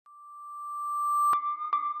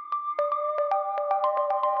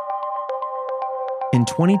In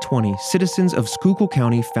 2020, citizens of Schuylkill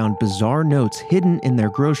County found bizarre notes hidden in their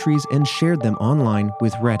groceries and shared them online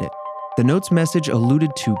with Reddit. The note's message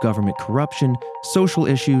alluded to government corruption, social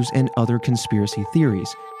issues, and other conspiracy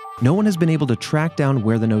theories. No one has been able to track down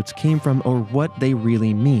where the notes came from or what they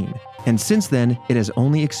really mean. And since then, it has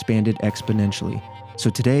only expanded exponentially. So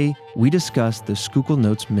today, we discuss the Schuylkill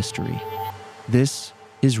Notes mystery. This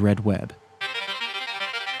is Red Web.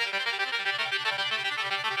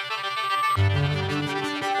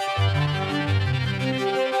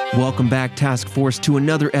 Welcome back, Task Force, to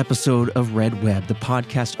another episode of Red Web, the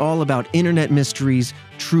podcast all about internet mysteries,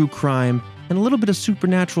 true crime, and a little bit of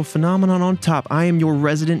supernatural phenomenon on top. I am your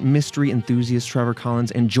resident mystery enthusiast, Trevor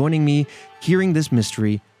Collins, and joining me, hearing this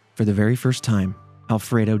mystery for the very first time,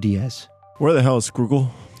 Alfredo Diaz. Where the hell is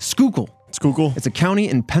Schuylkill? Schuylkill. Schuylkill? It's a county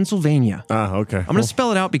in Pennsylvania. Ah, okay. I'm going to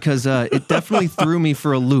spell it out because it definitely threw me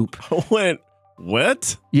for a loop. Wait,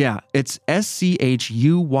 what? Yeah, it's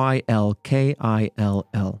Schuylkill.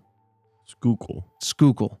 Schuylkill.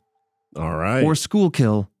 Schuylkill. All right. Or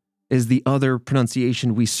Schuylkill is the other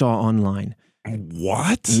pronunciation we saw online.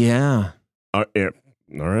 What? Yeah. Yeah.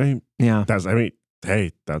 All right. Yeah.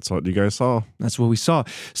 Hey, that's what you guys saw. That's what we saw.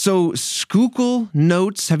 So Schuylkill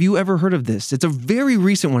Notes, have you ever heard of this? It's a very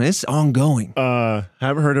recent one. It's ongoing.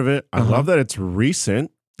 Haven't heard of it. I love that it's recent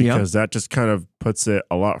because that just kind of puts it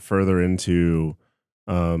a lot further into,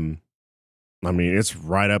 it's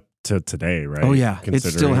right up to today, right? Oh, yeah. It's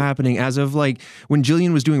still happening. As of when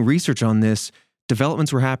Jillian was doing research on this,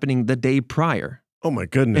 developments were happening the day prior. Oh, my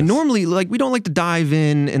goodness. And normally, we don't like to dive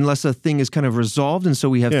in unless a thing is kind of resolved, and so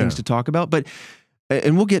we have things to talk about.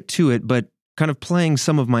 And we'll get to it, but kind of playing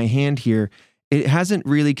some of my hand here, it hasn't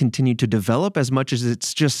really continued to develop as much as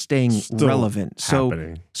it's just staying relevant. So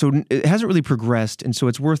it hasn't really progressed, and so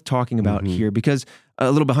it's worth talking about here because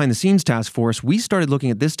a little behind the scenes, Task Force, we started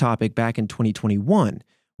looking at this topic back in 2021.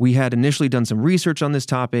 We had initially done some research on this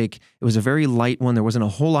topic. It was a very light one. There wasn't a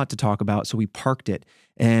whole lot to talk about, so we parked it.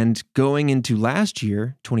 And going into last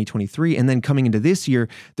year, 2023, and then coming into this year,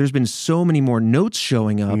 there's been so many more notes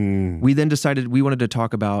showing up. We then decided we wanted to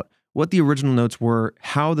talk about what the original notes were,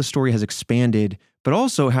 how the story has expanded, but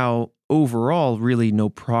also how overall really no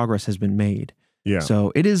progress has been made. Yeah.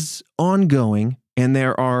 So it is ongoing, and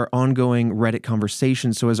there are ongoing Reddit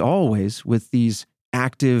conversations. So as always, with these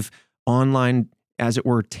active online, as it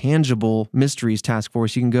were, tangible mysteries, Task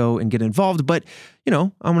Force, you can go and get involved. But,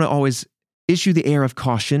 I'm going to always issue the air of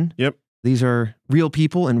caution. Yep. These are real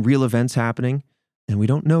people and real events happening, and we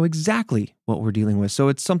don't know exactly what we're dealing with. So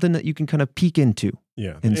it's something that you can kind of peek into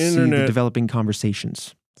and see the developing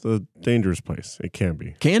conversations. It's a dangerous place. It can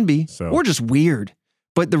be. Or just weird.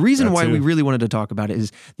 But the reason why we really wanted to talk about it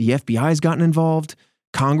is the FBI's gotten involved.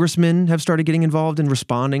 Congressmen have started getting involved in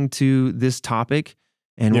responding to this topic.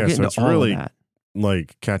 And we'll get into all of that.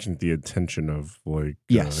 Like catching the attention of the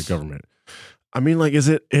government. Is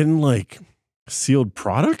it in sealed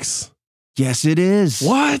products? Yes, it is.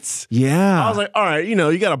 What? Yeah. I was like, all right,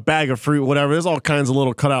 you got a bag of fruit, whatever. There's all kinds of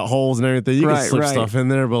little cutout holes and everything. You can slip stuff in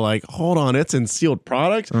there, but hold on, it's in sealed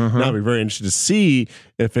products. Now I'd be very interested to see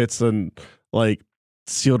if it's in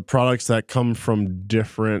sealed products that come from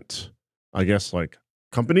different,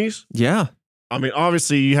 companies. Yeah.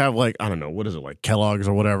 Obviously you have I don't know, what is it, Kellogg's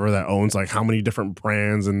or whatever that owns how many different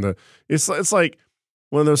brands, and it's like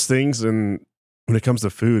one of those things. And when it comes to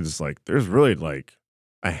foods, it's there's really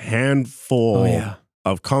a handful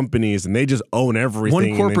of companies, and they just own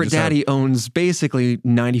everything. One corporate daddy owns basically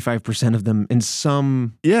 95% of them in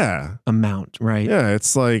some amount, right? Yeah,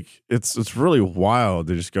 it's it's really wild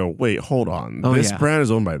to just go, wait, hold on. This brand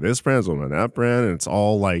is owned by this brand, is owned by that brand, and it's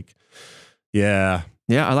all Yeah,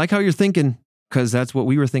 I like how you're thinking, because that's what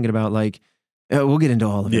we were thinking about. We'll get into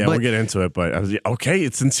all of it. Yeah, we'll get into it. But I was okay.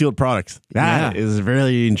 It's in sealed products. That is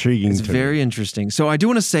very intriguing. It's very interesting. So I do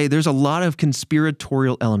want to say there's a lot of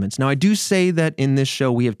conspiratorial elements. Now, I do say that in this show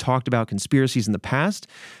we have talked about conspiracies in the past,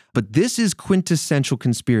 but this is quintessential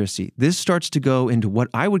conspiracy. This starts to go into what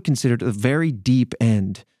I would consider the very deep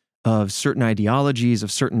end of certain ideologies,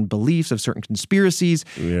 of certain beliefs, of certain conspiracies.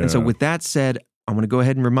 Yeah. And so with that said, I'm going to go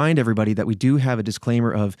ahead and remind everybody that we do have a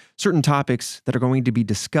disclaimer of certain topics that are going to be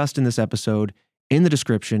discussed in this episode in the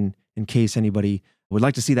description in case anybody would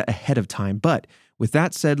like to see that ahead of time. But with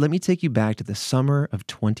that said, let me take you back to the summer of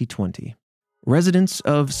 2020. Residents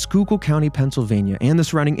of Schuylkill County, Pennsylvania, and the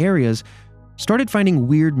surrounding areas started finding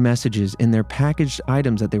weird messages in their packaged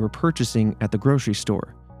items that they were purchasing at the grocery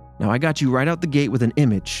store. Now, I got you right out the gate with an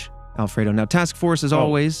image, Alfredo. Now, Task Force, as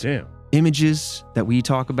always, images that we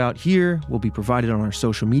talk about here will be provided on our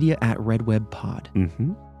social media at RedWebPod.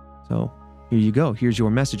 So here you go. Here's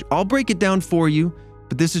your message. I'll break it down for you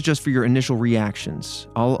but this is just for your initial reactions.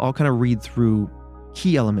 I'll kind of read through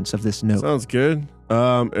key elements of this note. Sounds good.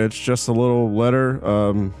 It's just a little letter.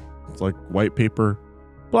 It's like white paper,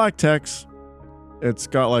 black text. It's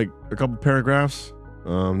got like a couple paragraphs.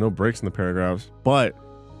 No breaks in the paragraphs, but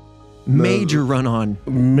major run-on.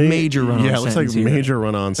 Major run-on. Yeah, it looks like here. major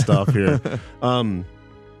run-on stuff here.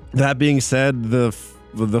 That being said, the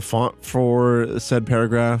font for said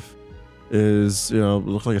paragraph is,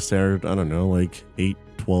 looks like a standard, I don't know, like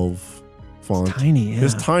 8-12 font. It's tiny, yeah.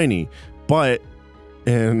 It's tiny, but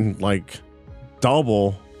in like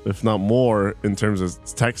double, if not more, in terms of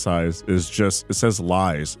text size, is just, it says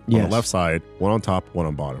lies on the left side, one on top, one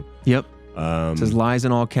on bottom. Yep. It says lies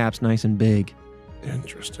in all caps, nice and big.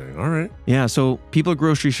 Interesting. All right. Yeah, so people are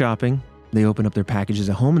grocery shopping. They open up their packages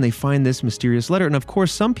at home and they find this mysterious letter. And of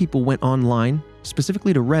course, some people went online,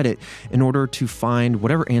 specifically to Reddit, in order to find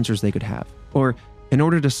whatever answers they could have, or in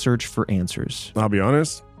order to search for answers. I'll be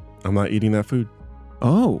honest, I'm not eating that food.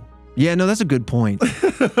 Oh, yeah, no, that's a good point.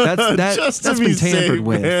 That's been tampered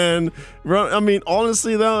with. And I mean,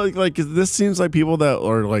 honestly, though, like this seems like people that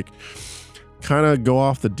are like kind of go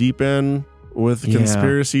off the deep end with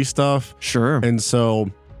conspiracy stuff. Sure. And so,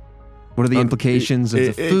 what are the implications of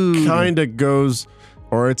the food? It kind of goes,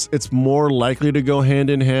 or it's more likely to go hand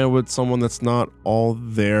in hand with someone that's not all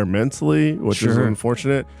there mentally, which is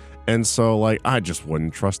unfortunate. And so, like, I just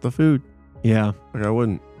wouldn't trust the food. Yeah. Like, I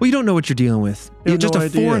wouldn't. Well, you don't know what you're dealing with. Just no a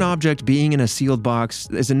idea. foreign object being in a sealed box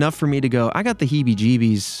is enough for me to go, I got the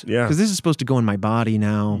heebie-jeebies. Yeah. Because this is supposed to go in my body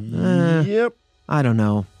now. Yep. I don't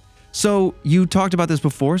know. So you talked about this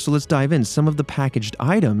before, so let's dive in. Some of the packaged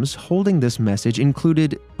items holding this message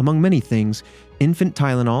included, among many things, infant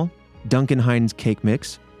Tylenol, Duncan Hines cake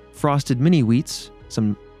mix, frosted mini wheats,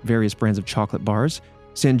 some various brands of chocolate bars,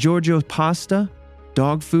 San Giorgio pasta,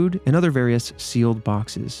 dog food, and other various sealed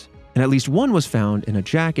boxes. And at least one was found in a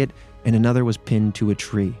jacket and another was pinned to a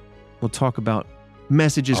tree. We'll talk about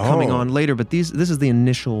messages coming on later, but this is the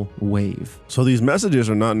initial wave. So these messages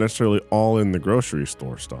are not necessarily all in the grocery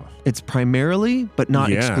store stuff. It's primarily, but not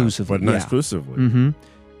exclusively. But not exclusively. Mm-hmm.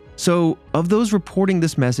 So of those reporting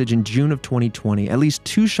this message in June of 2020, at least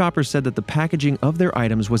 2 shoppers said that the packaging of their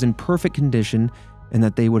items was in perfect condition and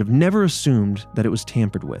that they would have never assumed that it was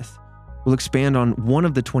tampered with. We'll expand on one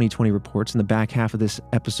of the 2020 reports in the back half of this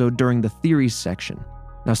episode during the theories section.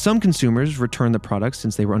 Now, some consumers returned the product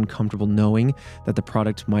since they were uncomfortable knowing that the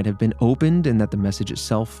product might have been opened and that the message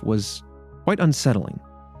itself was quite unsettling.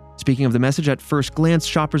 Speaking of the message, at first glance,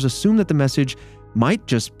 shoppers assume that the message might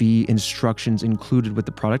just be instructions included with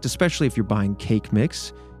the product, especially if you're buying cake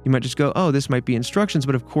mix. You might just go, oh, this might be instructions,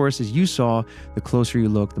 but of course, as you saw, the closer you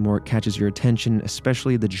look, the more it catches your attention,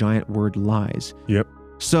 especially the giant word lies. Yep.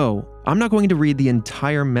 So, I'm not going to read the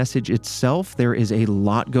entire message itself. There is a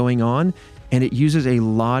lot going on, and it uses a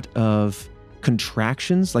lot of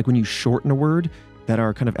contractions, like when you shorten a word, that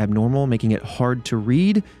are kind of abnormal, making it hard to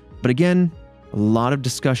read. But again, a lot of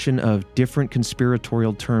discussion of different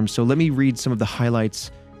conspiratorial terms. So let me read some of the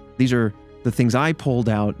highlights. These are the things I pulled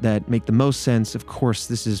out that make the most sense. Of course,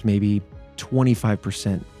 this is maybe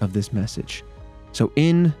 25% of this message. So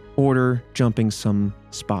in order, jumping some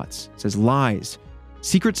spots. It says lies.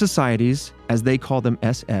 Secret societies, as they call them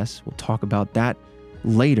SS, we'll talk about that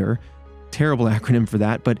later. Terrible acronym for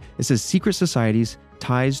that, but it says secret societies,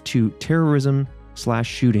 ties to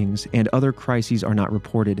terrorism/shootings and other crises are not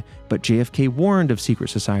reported, but JFK warned of secret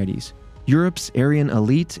societies. Europe's Aryan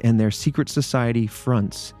elite and their secret society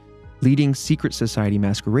fronts. Leading secret society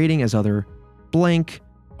masquerading as other blank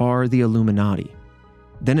are the Illuminati.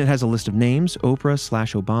 Then it has a list of names,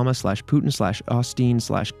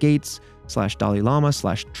 Oprah/Obama/Putin/Austin/Gates/Dalai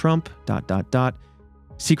Lama/Trump, ...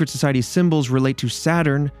 Secret society symbols relate to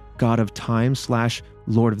Saturn, god of time /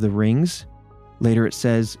 Lord of the Rings. Later it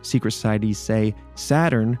says secret societies say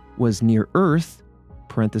Saturn was near Earth,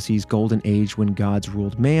 parentheses golden age when gods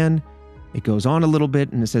ruled man. It goes on a little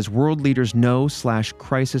bit and it says world leaders know /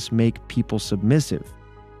 crisis make people submissive.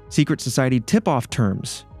 Secret society tip-off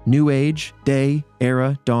terms. New Age, Day,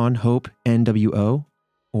 Era, Dawn, Hope, NWO,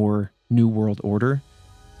 or New World Order.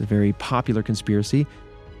 It's a very popular conspiracy.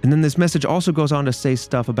 And then this message also goes on to say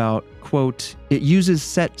stuff about, quote, it uses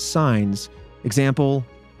set signs, example,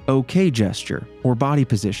 OK gesture, or body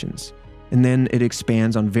positions. And then it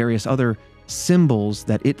expands on various other symbols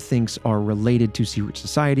that it thinks are related to secret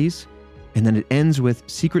societies. And then it ends with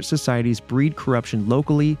secret societies breed corruption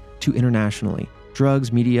locally to internationally.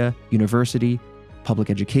 Drugs, media, university,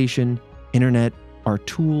 public education, internet are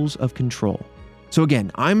tools of control. So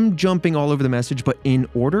again, I'm jumping all over the message, but in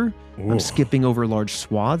order. I'm skipping over large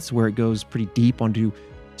swaths where it goes pretty deep onto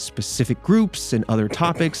specific groups and other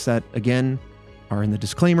topics that, again, are in the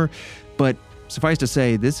disclaimer. But suffice to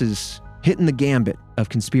say, this is hitting the gambit of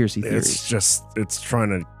conspiracy theories. It's trying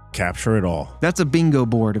to capture it all. That's a bingo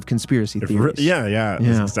board of conspiracy theories. Yeah.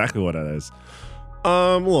 That's exactly what it is.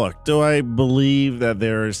 Look, do I believe that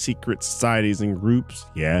there are secret societies and groups?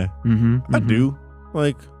 Yeah, I do.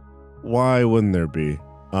 Like, why wouldn't there be?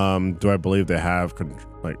 Do I believe they have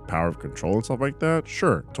power of control and stuff like that?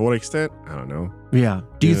 Sure. To what extent? I don't know. Yeah.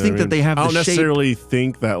 Do you think that they have? I don't necessarily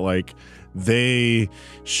think that like they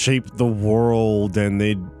shaped the world and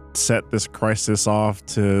they set this crisis off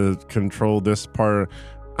to control this part.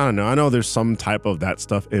 I don't know. I know there's some type of that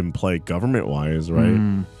stuff in play government-wise,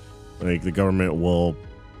 right? Like the government will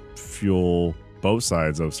fuel both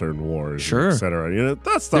sides of certain wars, sure, et cetera. You know,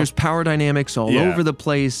 that stuff. There's power dynamics all over the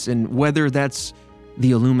place, and whether that's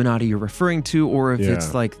the Illuminati you're referring to, or if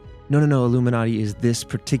it's like, no, Illuminati is this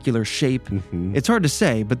particular shape. It's hard to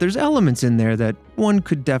say, but there's elements in there that one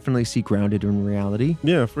could definitely see grounded in reality.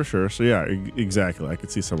 Yeah, for sure. So yeah, exactly. I could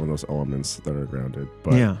see some of those elements that are grounded.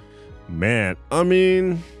 But man, I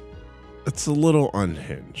mean, it's a little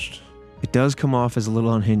unhinged. It does come off as a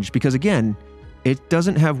little unhinged because, again, it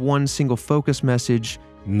doesn't have one single focus message.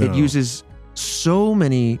 No. It uses so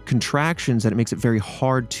many contractions that it makes it very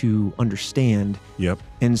hard to understand. Yep.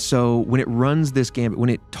 And so when it runs this gambit, when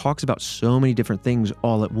it talks about so many different things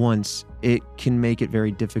all at once, it can make it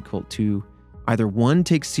very difficult to either one,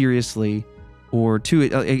 take seriously, or two,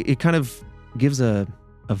 it kind of gives a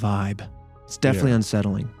vibe. It's definitely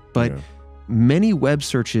unsettling. But many web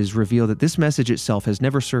searches reveal that this message itself has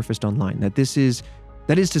never surfaced online. That is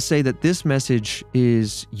to say that this message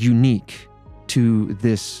is unique to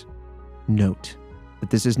this note. That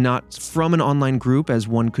this is not from an online group, as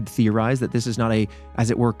one could theorize, that this is not a, as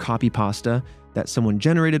it were, copy pasta that someone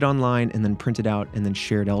generated online and then printed out and then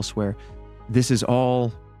shared elsewhere. This is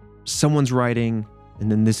all someone's writing,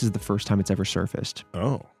 and then this is the first time it's ever surfaced.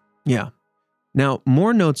 Oh. Yeah. Now,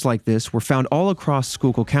 more notes like this were found all across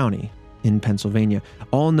Schuylkill County in Pennsylvania.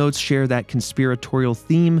 All notes share that conspiratorial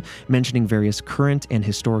theme, mentioning various current and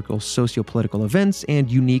historical socio-political events and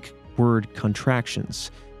unique word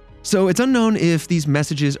contractions. So it's unknown if these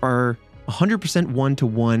messages are 100%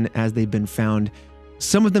 one-to-one as they've been found.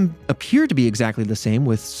 Some of them appear to be exactly the same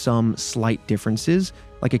with some slight differences,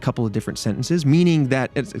 like a couple of different sentences, meaning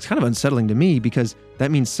that it's kind of unsettling to me because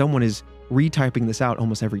that means someone is retyping this out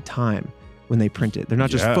almost every time when they print it. They're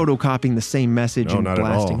not just photocopying the same message and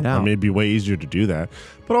blasting it out. It may be way easier to do that.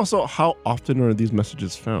 But also, how often are these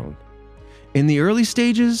messages found? In the early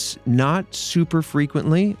stages, not super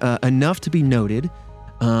frequently, enough to be noted.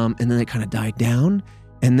 And then it kind of died down.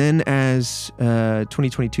 And then as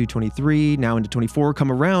 2022, 23, now into 24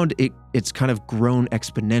 come around, it's kind of grown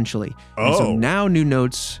exponentially. Oh. And so now new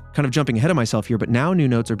notes, kind of jumping ahead of myself here, but now new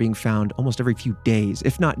notes are being found almost every few days,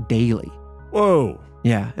 if not daily. Whoa.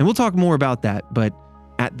 Yeah, and we'll talk more about that. But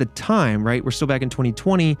at the time, right, we're still back in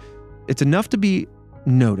 2020, it's enough to be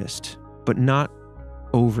noticed, but not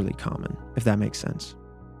overly common, if that makes sense.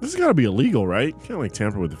 This has got to be illegal, right? You can't like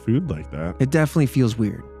tamper with the food like that. It definitely feels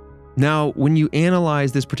weird. Now, when you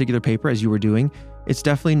analyze this particular paper, as you were doing, it's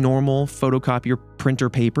definitely normal photocopier printer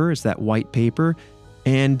paper. It's that white paper.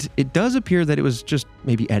 And it does appear that it was just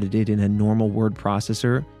maybe edited in a normal word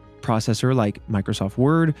processor like Microsoft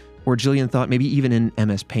Word, or Jillian thought maybe even in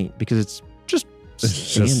MS Paint, because it's just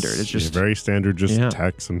standard. It's just very standard,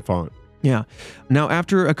 text and font. Yeah. Now,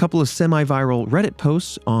 after a couple of semi-viral Reddit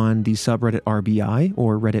posts on the subreddit RBI,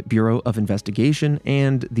 or Reddit Bureau of Investigation,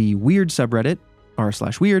 and the Weird subreddit,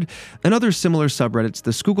 r/weird, and other similar subreddits,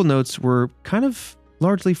 the Schuylkill notes were kind of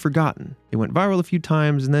largely forgotten. They went viral a few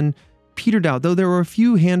times and then petered out, though there were a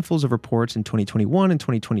few handfuls of reports in 2021 and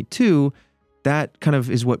 2022. That kind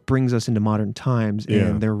of is what brings us into modern times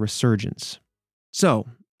and their resurgence. So,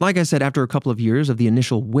 like I said, after a couple of years of the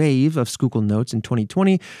initial wave of Schuylkill notes in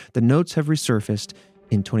 2020, the notes have resurfaced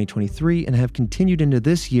in 2023 and have continued into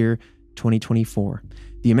this year, 2024.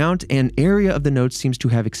 The amount and area of the notes seems to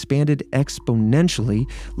have expanded exponentially,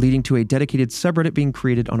 leading to a dedicated subreddit being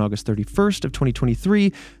created on August 31st of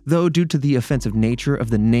 2023, though due to the offensive nature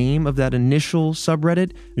of the name of that initial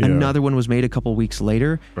subreddit, another one was made a couple weeks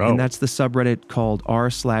later, and that's the subreddit called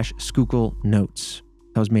r/Schuylkill Notes.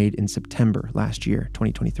 That was made in September last year,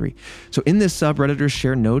 2023. So in this subredditors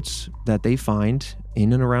share notes that they find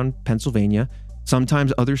in and around Pennsylvania,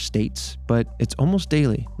 sometimes other states, but it's almost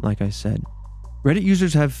daily, like I said. Reddit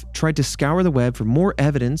users have tried to scour the web for more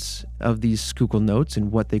evidence of these Schuylkill notes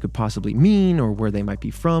and what they could possibly mean or where they might be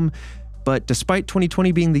from. But despite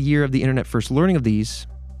 2020 being the year of the internet first learning of these,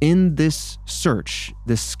 in this search,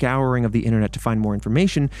 this scouring of the internet to find more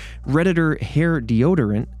information, Redditor Hair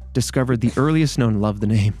Deodorant discovered the earliest known, love the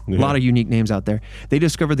name, a lot of unique names out there. They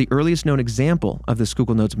discovered the earliest known example of the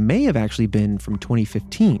Schuylkill notes may have actually been from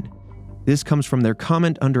 2015. This comes from their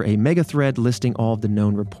comment under a mega thread listing all of the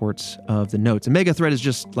known reports of the notes. A mega thread is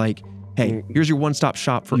just like, hey, here's your one-stop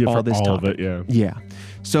shop for all this topic. Of it, Yeah.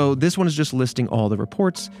 So this one is just listing all the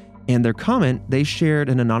reports. And their comment, they shared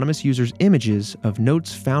an anonymous user's images of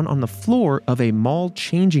notes found on the floor of a mall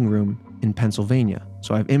changing room in Pennsylvania.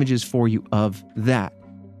 So I have images for you of that.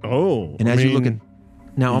 Oh. And as you look at...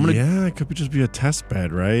 Now I'm going to... Yeah, it could just be a test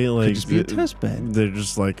bed, right? Like, could just be a test bed. They're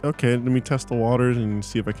just like, okay, let me test the waters and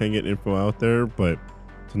see if I can get info out there. But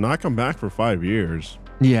to not come back for 5 years...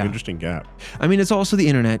 Yeah. Interesting gap. I mean, it's also the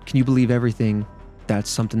internet. Can you believe everything? That's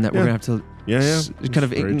something that we're going to have to kind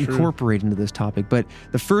of incorporate into this topic. But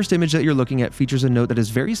the first image that you're looking at features a note that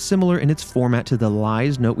is very similar in its format to the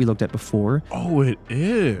lies note we looked at before. Oh, it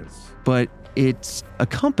is. But it's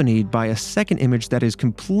accompanied by a second image that is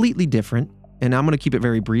completely different. And I'm going to keep it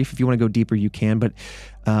very brief. If you want to go deeper, you can. But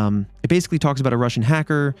it basically talks about a Russian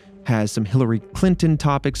hacker, has some Hillary Clinton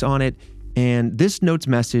topics on it. And this note's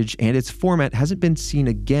message and its format hasn't been seen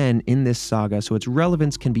again in this saga, so its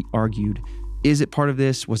relevance can be argued. Is it part of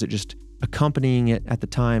this? Was it just accompanying it at the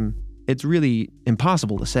time? It's really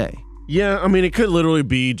impossible to say. Yeah, I mean, it could literally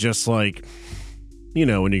be just like, you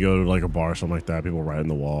know, when you go to like a bar or something like that, people write on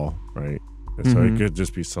the wall, right? And so it could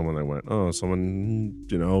just be someone that went, oh, someone,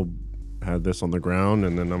 you know, had this on the ground,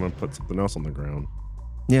 and then I'm going to put something else on the ground.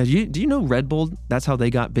 Yeah, do you know Red Bull? That's how they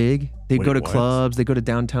got big. They'd go to clubs, they go to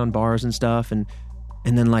downtown bars and stuff, and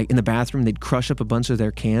then like in the bathroom, they'd crush up a bunch of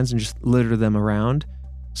their cans and just litter them around.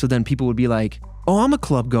 So then people would be like, oh, I'm a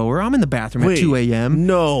club goer. I'm in the bathroom at 2 a.m.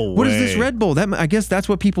 No What way. is this Red Bull? I guess that's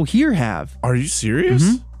what people here have. Are you serious?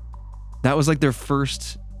 Mm-hmm. That was like their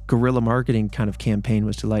first guerrilla marketing kind of campaign,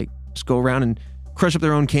 was to like just go around and crush up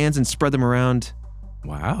their own cans and spread them around.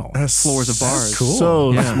 Wow. Floors of bars. Cool.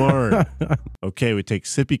 So smart. Okay, we take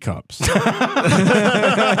sippy cups.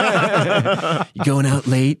 You going out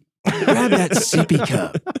late? Grab that sippy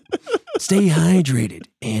cup. Stay hydrated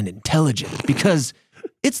and intelligent, because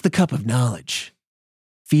it's the cup of knowledge.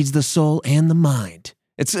 Feeds the soul and the mind.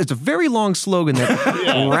 It's a very long slogan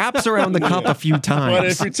that wraps around the cup a few times. But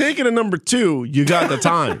if you're taking a number 2, you got the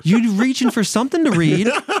time. You're reaching for something to read.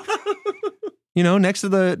 You know, next to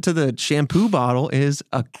the shampoo bottle is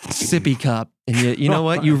a sippy cup. And you know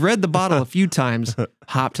what? You've read the bottle a few times.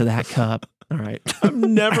 Hop to that cup. All right. I've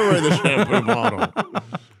never read the shampoo bottle.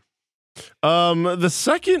 The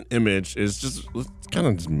second image is just kind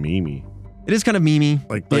of just memey. It is kind of memey.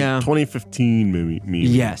 Like 2015 meme.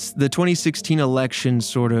 Yes. The 2016 election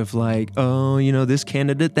sort of like, oh, you know, this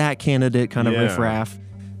candidate, that candidate kind of riffraff.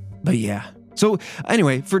 But yeah. So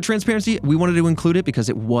anyway, for transparency, we wanted to include it because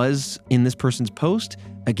it was in this person's post.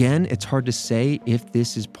 Again, it's hard to say if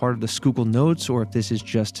this is part of the Schuylkill notes or if this is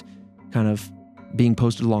just kind of being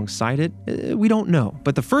posted alongside it. We don't know.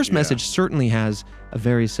 But the first message certainly has a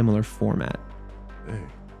very similar format. Hey.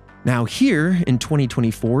 Now here in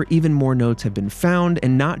 2024, even more notes have been found,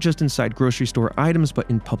 and not just inside grocery store items, but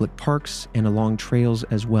in public parks and along trails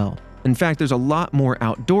as well. In fact, there's a lot more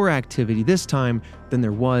outdoor activity this time than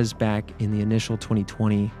there was back in the initial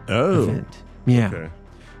 2020 event. Yeah. Okay.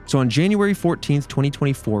 So on January 14th,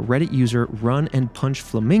 2024, Reddit user Run and Punch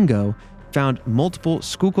Flamingo found multiple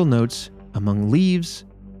Schuylkill notes among leaves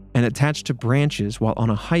and attached to branches while on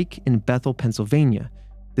a hike in Bethel, Pennsylvania.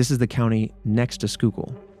 This is the county next to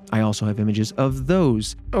Schuylkill. I also have images of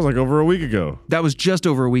those. That was like over a week ago. That was just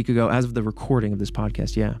over a week ago as of the recording of this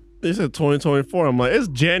podcast, yeah. They said 2024. I'm like, it's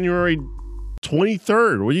January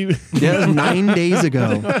 23rd. What do you... Yeah, it was 9 days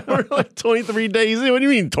ago. We're like 23 days in. What do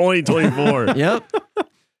you mean 2024? Yep.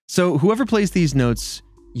 So whoever placed these notes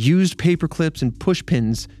used paper clips and push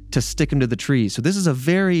pins to stick them to the trees. So this is a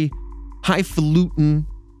very highfalutin,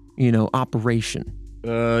 operation.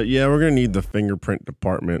 Yeah, we're going to need the fingerprint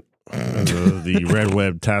department, the Red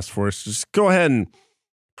Web Task Force. Just go ahead and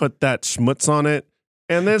put that schmutz on it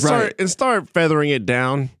and then start feathering it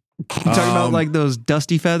down. You're talking about like those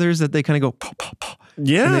dusty feathers that they kind of go pop, pop, pop.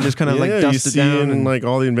 Yeah. And they just kind of like dust it down. In like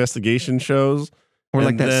all the investigation shows. Or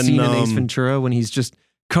like that scene in Ace Ventura when he's just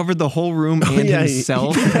covered the whole room and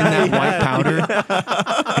himself in that white powder.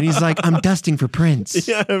 And he's like, I'm dusting for prints.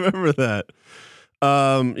 Yeah, I remember that.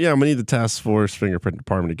 I'm going to need the task force fingerprint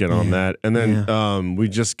department to get on that. And then we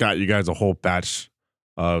just got you guys a whole batch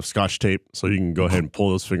of Scotch tape so you can go ahead and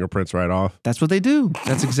pull those fingerprints right off. That's what they do.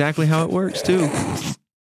 That's exactly how it works too.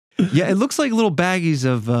 Yeah, it looks like little baggies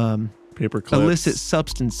of paper clips. Illicit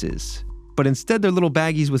substances. But instead they're little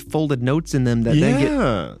baggies with folded notes in them that then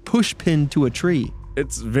get push pinned to a tree.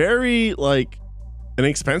 It's very like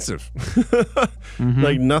inexpensive.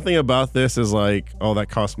 Like nothing about this is like, oh, that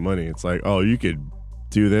costs money. It's like, oh, you could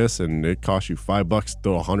do this and it costs you $5 to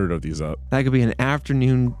throw 100 of these up. That could be an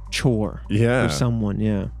afternoon chore for someone.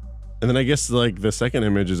 Yeah. And then I guess like the second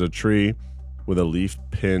image is a tree with a leaf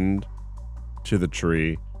pinned to the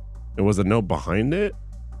tree. And was a note behind it?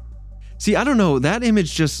 See, I don't know. That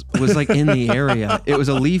image just was like in the area. It was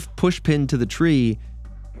a leaf push pinned to the tree,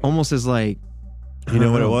 almost as like, you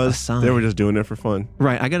know what it was? They were just doing it for fun.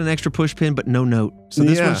 Right. I got an extra push pin, but no note. So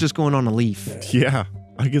this one's just going on a leaf. Yeah,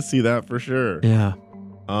 I can see that for sure. Yeah.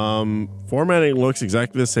 Formatting looks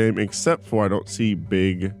exactly the same, except for I don't see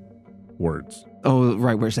big words. Oh,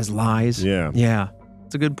 right, where it says lies. Yeah. Yeah.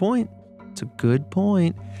 It's a good point.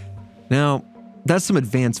 Now, that's some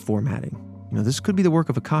advanced formatting. You know, this could be the work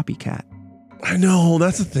of a copycat. I know,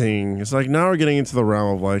 that's the thing. It's like now we're getting into the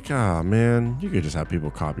realm of like, man, you could just have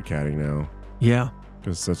people copycatting now. Yeah.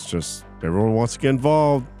 Because that's just, everyone wants to get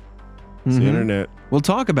involved. It's the internet. We'll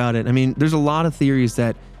talk about it. I mean, there's a lot of theories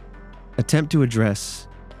that attempt to address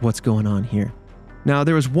what's going on here. Now,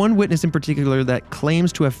 there was one witness in particular that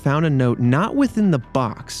claims to have found a note not within the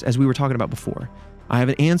box, as we were talking about before. I have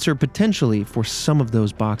an answer potentially for some of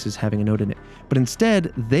those boxes having a note in it. But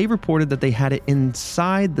instead, they reported that they had it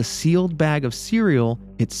inside the sealed bag of cereal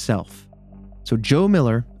itself. So Joe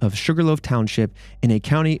Miller of Sugarloaf Township in a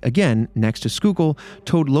county, again, next to Schuylkill,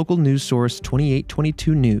 told local news source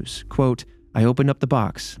 2822 News, quote, I opened up the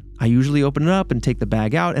box. I usually open it up and take the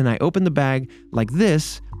bag out, and I opened the bag like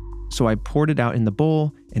this, so I poured it out in the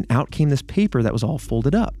bowl, and out came this paper that was all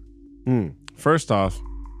folded up. First off,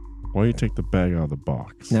 why do you take the bag out of the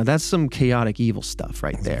box? Now, that's some chaotic evil stuff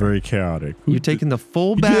right there. Very chaotic. You're taking the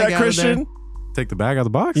full bag do that, out Christian? of there. Take the bag out of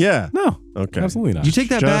the box? Yeah. No. Okay. Absolutely not. You take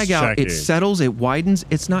that Just bag out, checking. it settles, it widens.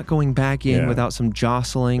 It's not going back in without some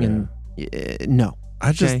jostling and no.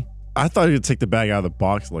 I thought you'd take the bag out of the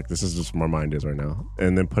box, like this is just where my mind is right now,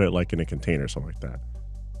 and then put it like in a container or something like that.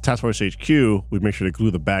 Task Force HQ, we make sure to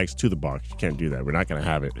glue the bags to the box. You can't do that. We're not going to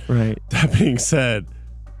have it. Right. That being said,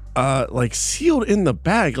 like sealed in the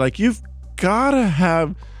bag, like you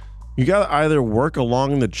gotta either work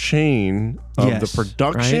along the chain of the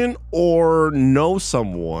production or know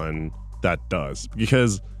someone that does,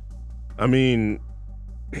 because I mean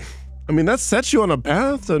that sets you on a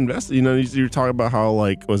path to invest. You know, you're talking about how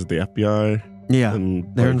like, was it the FBI? Yeah,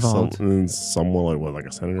 and they're like involved. and someone like what, like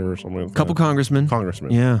a senator or something. Like Couple congressmen.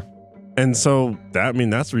 Yeah. And so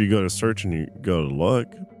that's where you go to search and you go to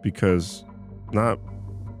look, because not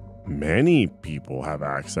many people have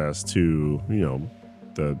access to, you know,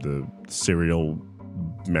 the cereal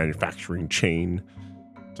manufacturing chain.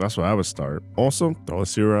 So that's where I would start. Also, throw the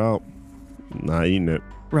cereal out, not eating it.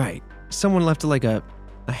 Right. Someone left like a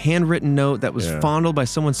handwritten note that was fondled by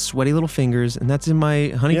someone's sweaty little fingers, and that's in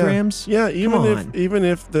my honeygrams. Yeah, even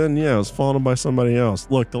if then it was fondled by somebody else.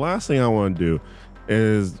 Look, the last thing I want to do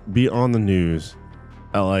is be on the news,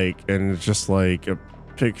 and it's just like a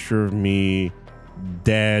picture of me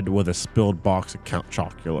dead with a spilled box of Count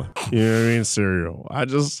Chocula. You know what I mean? Cereal. I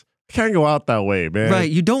just can't go out that way, man. Right.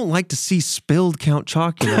 You don't like to see spilled Count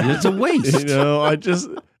Chocula. It's a waste. You know, that's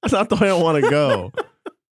not the way I want to go.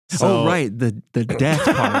 So, right. The death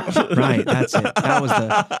part. Right. That's it. That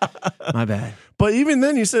was my bad. But even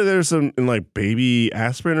then, you said there's some in like baby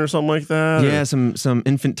aspirin or something like that. Yeah, some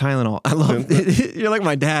infant Tylenol. I love it. You're like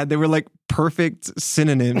my dad. They were like perfect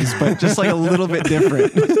synonyms, but just like a little bit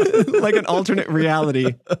different, like an alternate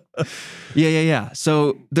reality. Yeah.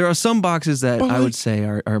 So there are some boxes that I would say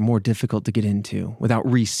are more difficult to get into without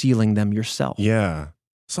resealing them yourself. Yeah.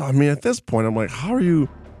 So I mean, at this point, I'm like, how are you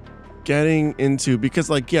getting into, because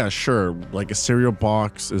like, yeah, sure, like a cereal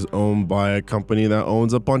box is owned by a company that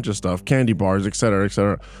owns a bunch of stuff, candy bars, et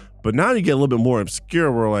cetera, but now you get a little bit more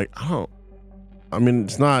obscure where like,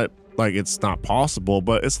 it's not like it's not possible,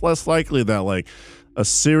 but it's less likely that like a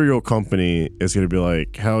cereal company is going to be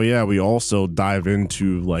like, hell yeah, we also dive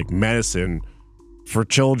into like medicine for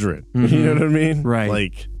children. You know what I mean? Right.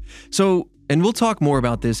 Like, so, and we'll talk more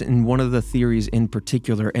about this in one of the theories in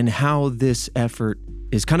particular and how this effort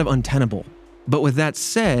is kind of untenable. But with that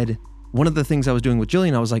said, one of the things I was doing with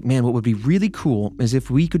Jillian, I was like, man, what would be really cool is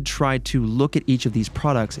if we could try to look at each of these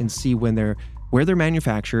products and see where they're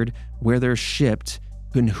manufactured, where they're shipped,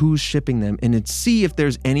 and who's shipping them, and see if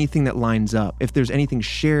there's anything that lines up, if there's anything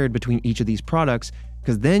shared between each of these products,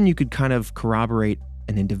 because then you could kind of corroborate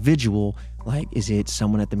an individual. Like, is it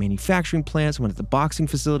someone at the manufacturing plant, someone at the boxing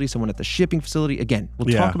facility, someone at the shipping facility? Again,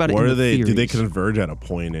 we'll talk about it in the theories. Do they converge at a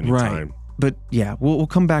point any time? But yeah, we'll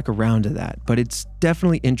come back around to that. But it's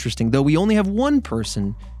definitely interesting, though we only have one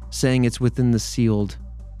person saying it's within the sealed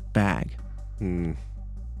bag.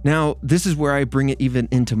 Now, this is where I bring it even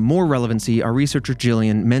into more relevancy. Our researcher,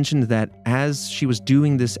 Jillian, mentioned that as she was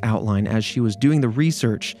doing this outline, as she was doing the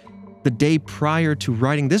research, the day prior to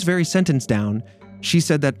writing this very sentence down, she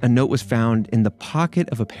said that a note was found in the pocket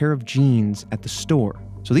of a pair of jeans at the store.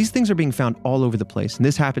 So these things are being found all over the place, and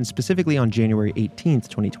this happened specifically on January 18th,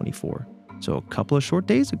 2024. So a couple of short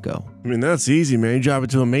days ago. I mean, that's easy, man. You drop it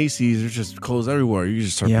to a Macy's, there's just clothes everywhere. You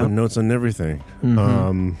just start putting notes on everything.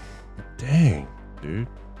 Dang, dude.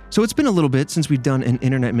 So it's been a little bit since we've done an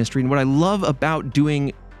internet mystery, and what I love about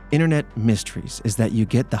doing internet mysteries is that you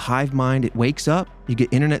get the hive mind, it wakes up, you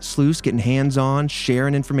get internet sleuths getting hands-on,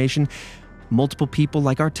 sharing information, multiple people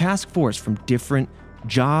like our task force from different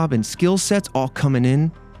job and skill sets all coming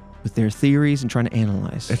in with their theories and trying to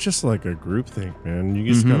analyze. It's just like a group thing, man. You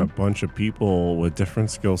just got a bunch of people with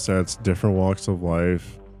different skill sets, different walks of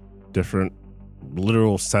life, different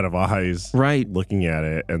literal set of eyes looking at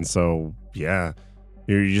it. And so, yeah,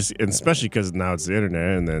 you're just, and especially because now it's the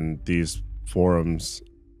internet and then these forums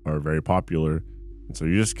are very popular. And so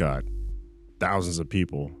you just got thousands of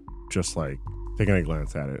people just like taking a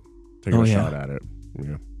glance at it, taking a shot at it.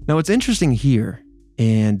 Yeah. Now, what's interesting here,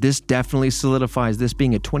 and this definitely solidifies this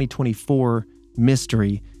being a 2024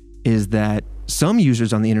 mystery, is that some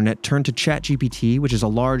users on the internet turn to ChatGPT, which is a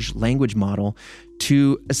large language model,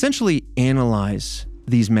 to essentially analyze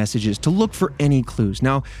these messages to look for any clues.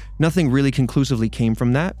 Now, nothing really conclusively came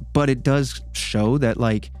from that, but it does show that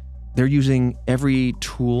like they're using every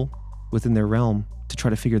tool within their realm to try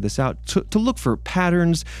to figure this out, to look for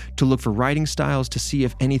patterns, to look for writing styles, to see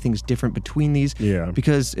if anything's different between these. Yeah.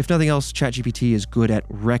 Because if nothing else, ChatGPT is good at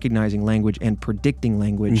recognizing language and predicting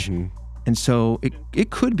language. And so it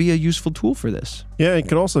could be a useful tool for this. Yeah, it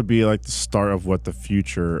could also be like the start of what the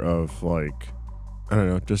future of like, I don't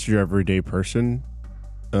know, just your everyday person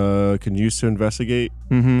can use to investigate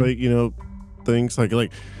like, you know, things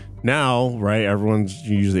like now, right? Everyone's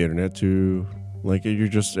you use the internet to like you're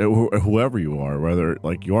just whoever you are, whether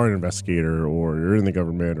like you are an investigator or you're in the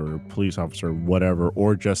government or a police officer, whatever,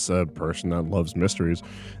 or just a person that loves mysteries.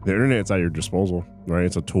 The internet's at your disposal, right?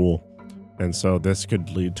 It's a tool. And so this could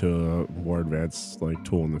lead to a more advanced like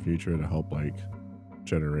tool in the future to help like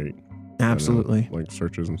generate absolutely like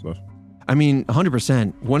searches and stuff. I mean,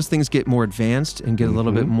 100%. Once things get more advanced and get a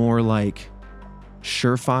little bit more like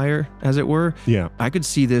surefire, as it were, I could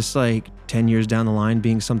see this like 10 years down the line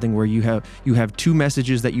being something where you have two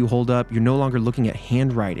messages that you hold up. You're no longer looking at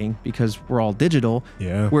handwriting because we're all digital.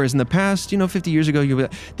 Yeah. Whereas in the past, 50 years ago, you'd be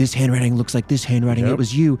like, this handwriting looks like this handwriting. It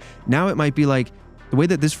was you. Now it might be like the way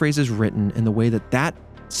that this phrase is written and the way that that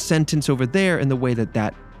sentence over there and the way that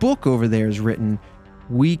that book over there is written,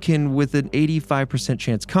 we can, with an 85%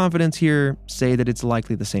 chance confidence here, say that it's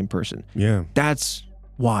likely the same person. Yeah. That's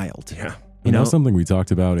wild. Yeah. You know, that was something we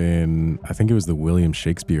talked about in, I think it was the William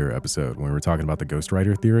Shakespeare episode when we were talking about the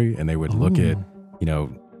ghostwriter theory, and they would look at,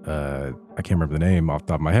 I can't remember the name off the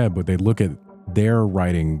top of my head, but they'd look at their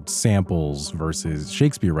writing samples versus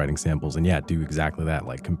Shakespeare writing samples, and do exactly that,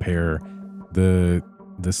 like compare the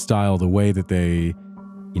style, the way that they,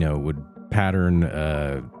 would pattern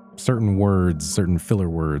certain words, certain filler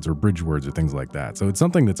words or bridge words or things like that. So it's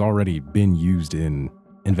something that's already been used in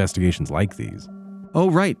investigations like these. Oh,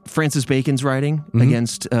 right. Francis Bacon's writing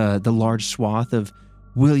against the large swath of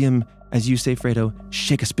William, as you say, Fredo,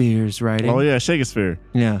 Shakespeare's writing. Oh, yeah, Shakespeare.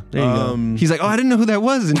 Yeah, there you go. He's like, I didn't know who that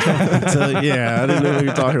was. I didn't know what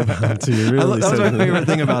you're talking about. Too. Really that was my favorite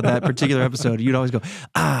thing about that particular episode. You'd always go,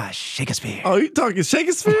 Shakespeare. Oh, you talking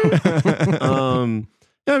Shakespeare?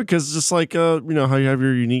 Yeah, because just like, how you have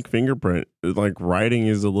your unique fingerprint, like writing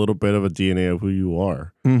is a little bit of a DNA of who you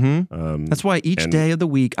are. That's why each day of the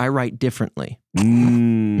week I write differently.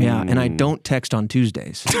 Yeah, and I don't text on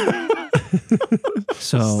Tuesdays.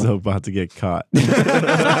 So about to get caught.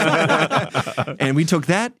 And we took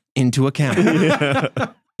that into account.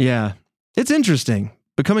 Yeah, it's interesting.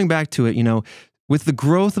 But coming back to it, with the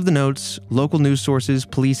growth of the notes, local news sources,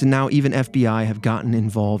 police, and now even FBI have gotten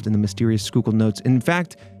involved in the mysterious Schuylkill notes. In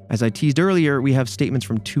fact, as I teased earlier, we have statements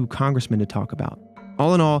from 2 congressmen to talk about.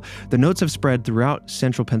 All in all, the notes have spread throughout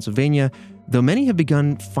central Pennsylvania, though many have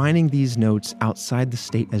begun finding these notes outside the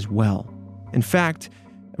state as well. In fact,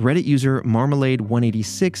 Reddit user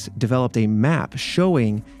Marmalade186 developed a map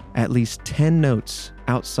showing at least 10 notes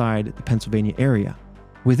outside the Pennsylvania area.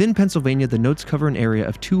 Within Pennsylvania, the notes cover an area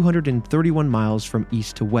of 231 miles from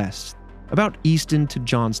east to west, about Easton to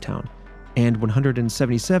Johnstown, and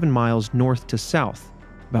 177 miles north to south,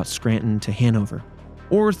 about Scranton to Hanover,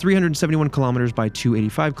 or 371 kilometers by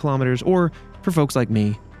 285 kilometers, or, for folks like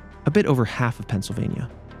me, a bit over half of Pennsylvania.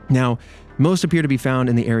 Now, most appear to be found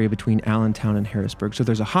in the area between Allentown and Harrisburg, so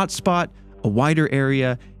there's a hot spot, a wider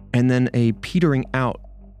area, and then a petering out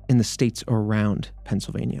in the states around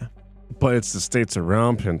Pennsylvania. But it's the states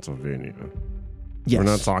around Pennsylvania. Yes. We're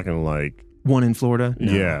not talking like one in Florida.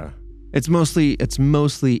 No. Yeah. It's mostly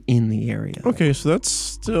in the area. Okay, so that's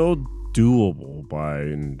still doable by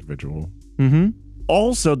an individual. Mm-hmm.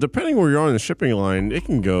 Also, depending where you are in the shipping line, it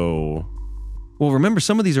can go. Well, remember,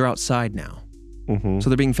 some of these are outside now. Mm-hmm. So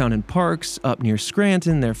they're being found in parks up near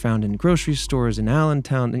Scranton. They're found in grocery stores in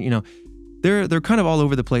Allentown. You know, they're kind of all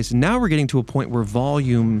over the place. And now we're getting to a point where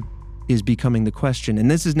volume is becoming the question.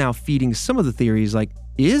 And this is now feeding some of the theories like,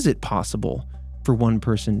 is it possible for one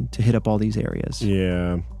person to hit up all these areas?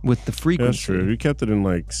 Yeah. With the frequency. That's true. If you kept it in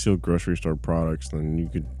like sealed grocery store products, then you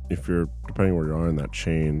could, if you're, depending where you are in that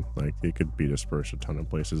chain, like it could be dispersed a ton of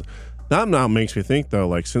places. That now makes me think though,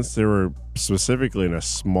 like since they were specifically in a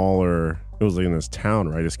smaller, it was like in this town,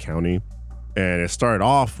 right? This county. And it started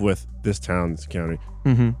off with this town, this county.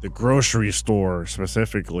 Mm-hmm. The grocery store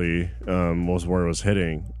specifically was where it was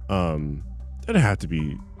hitting. It'd have to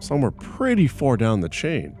be somewhere pretty far down the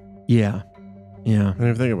chain. Yeah. Yeah. I didn't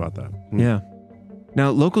even think about that. Yeah. Now,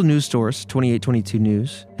 local news source 2822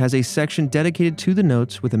 News has a section dedicated to the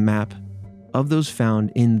notes with a map of those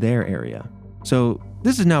found in their area. So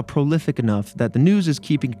this is now prolific enough that the news is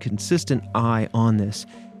keeping a consistent eye on this.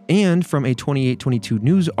 And from a 2822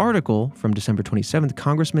 News article from December 27th,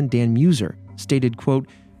 Congressman Dan Muser stated, quote,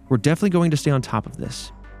 "We're definitely going to stay on top of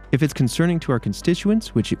this. If it's concerning to our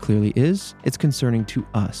constituents, which it clearly is, it's concerning to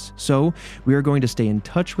us. So we are going to stay in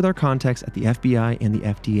touch with our contacts at the FBI and the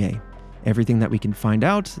FDA. Everything that we can find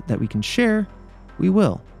out, that we can share, we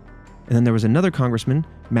will." And then there was another congressman,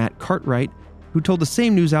 Matt Cartwright, who told the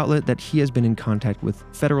same news outlet that he has been in contact with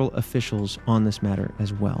federal officials on this matter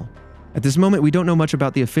as well. At this moment, we don't know much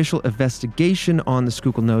about the official investigation on the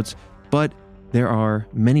Schuylkill notes, but there are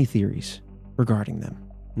many theories regarding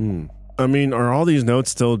them. I mean, are all these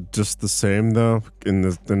notes still just the same though?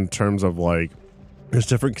 In terms of like, there's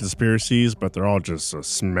different conspiracies, but they're all just a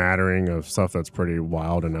smattering of stuff that's pretty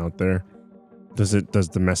wild and out there. Does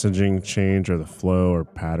the messaging change or the flow or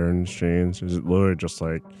patterns change? Is it literally just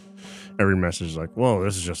like every message is like, whoa,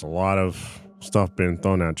 this is just a lot of stuff being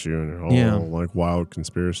thrown at you and all like wild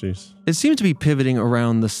conspiracies? It seems to be pivoting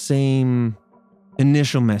around the same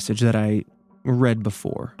initial message that I read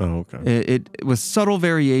before. Oh, okay. It with subtle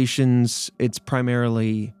variations. It's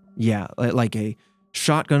primarily, like a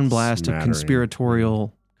shotgun blast of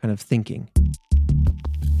conspiratorial kind of thinking.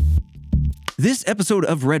 This episode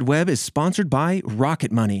of Red Web is sponsored by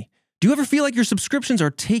Rocket Money. Do you ever feel like your subscriptions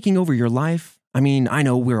are taking over your life? I mean, I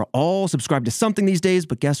know we're all subscribed to something these days,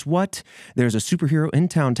 but guess what? There's a superhero in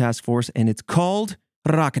town task force, and it's called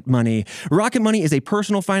Rocket Money. Rocket Money is a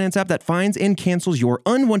personal finance app that finds and cancels your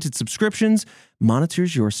unwanted subscriptions,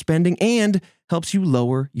 monitors your spending, and helps you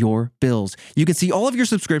lower your bills. You can see all of your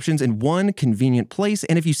subscriptions in one convenient place,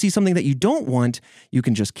 and if you see something that you don't want, you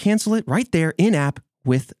can just cancel it right there in-app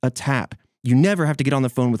with a tap. You never have to get on the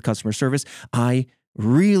phone with customer service. I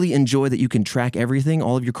really enjoy that you can track everything,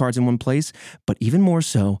 all of your cards in one place, but even more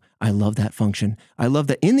so, I love that function. I love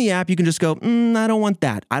that in the app, you can just go, I don't want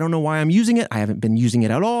that. I don't know why I'm using it. I haven't been using it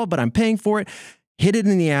at all, but I'm paying for it. Hit it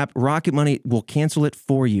in the app. Rocket Money will cancel it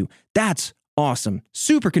for you. That's awesome.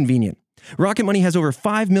 Super convenient. Rocket Money has over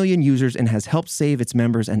 5 million users and has helped save its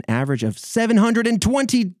members an average of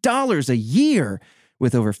 $720 a year,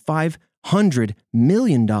 with over $500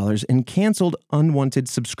 million in canceled unwanted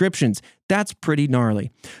subscriptions. That's pretty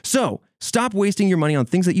gnarly. So stop wasting your money on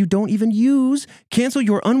things that you don't even use. Cancel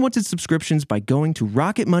your unwanted subscriptions by going to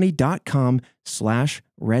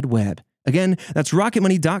rocketmoney.com/redweb. Again, that's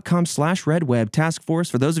rocketmoney.com/redweb. Task force,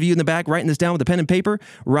 for those of you in the back writing this down with a pen and paper,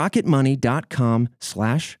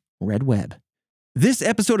 rocketmoney.com/redweb. This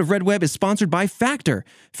episode of Red Web is sponsored by Factor.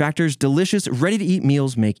 Factor's delicious, ready-to-eat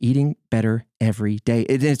meals make eating better every day.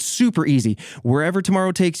 It's super easy. Wherever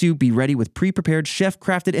tomorrow takes you, be ready with pre-prepared,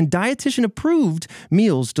 chef-crafted, and dietitian-approved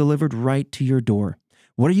meals delivered right to your door.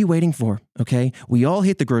 What are you waiting for? Okay, we all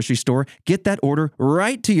hit the grocery store. Get that order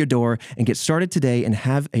right to your door and get started today and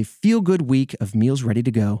have a feel-good week of meals ready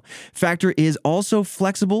to go. Factor is also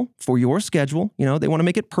flexible for your schedule. You know, they want to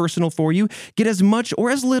make it personal for you. Get as much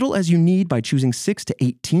or as little as you need by choosing 6 to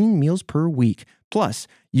 18 meals per week. Plus,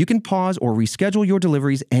 you can pause or reschedule your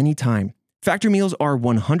deliveries anytime. Factor meals are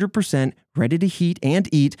 100% ready to heat and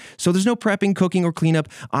eat, so there's no prepping, cooking, or cleanup.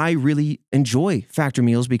 I really enjoy Factor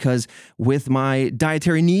meals because with my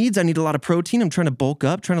dietary needs, I need a lot of protein. I'm trying to bulk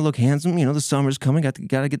up, trying to look handsome. You know, the summer's coming. Got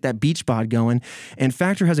to get that beach bod going. And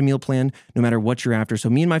Factor has a meal plan no matter what you're after. So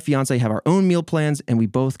me and my fiance have our own meal plans, and we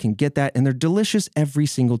both can get that, and they're delicious every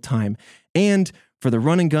single time. And for the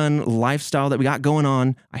run and gun lifestyle that we got going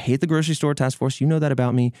on. I hate the grocery store task force. You know that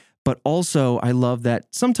about me. But also, I love that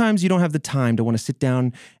sometimes you don't have the time to want to sit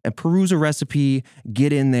down and peruse a recipe,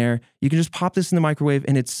 get in there. You can just pop this in the microwave,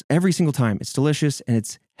 and it's every single time. It's delicious and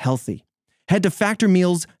it's healthy. Head to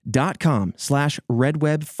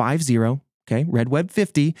factormeals.com/redweb50, okay,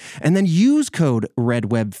 redweb50, and then use code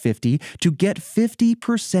redweb50 to get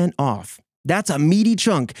 50% off. That's a meaty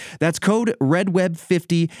chunk. That's code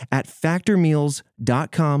redweb50 at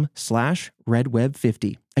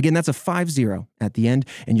factormeals.com/redweb50. Again, that's a 50 at the end,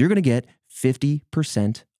 and you're going to get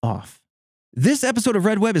 50% off. This episode of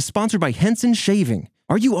Red Web is sponsored by Henson Shaving.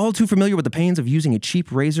 Are you all too familiar with the pains of using a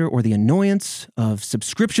cheap razor or the annoyance of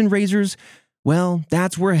subscription razors? Well,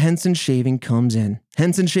 that's where Henson Shaving comes in.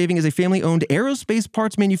 Henson Shaving is a family-owned aerospace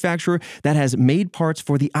parts manufacturer that has made parts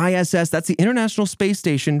for the ISS, that's the International Space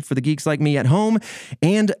Station for the geeks like me at home,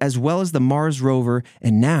 and as well as the Mars rover.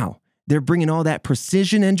 And now they're bringing all that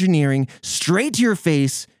precision engineering straight to your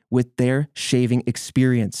face with their shaving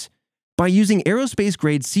experience. By using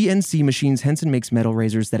aerospace-grade CNC machines, Henson makes metal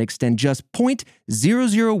razors that extend just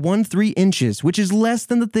 0.0013 inches, which is less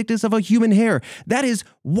than the thickness of a human hair. That is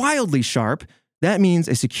wildly sharp. That means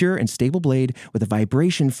a secure and stable blade with a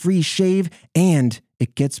vibration-free shave, and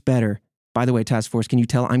it gets better. By the way, Task Force, can you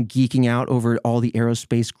tell I'm geeking out over all the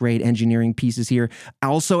aerospace-grade engineering pieces here?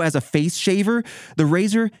 Also, as a face shaver, the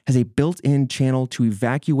razor has a built-in channel to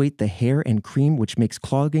evacuate the hair and cream, which makes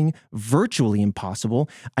clogging virtually impossible.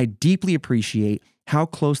 I deeply appreciate how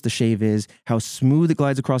close the shave is, how smooth it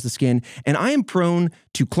glides across the skin, and I am prone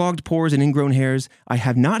to clogged pores and ingrown hairs. I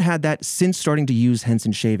have not had that since starting to use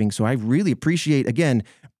Henson Shaving, so I really appreciate, again,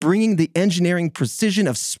 bringing the engineering precision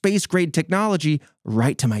of space-grade technology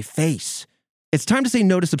right to my face. It's time to say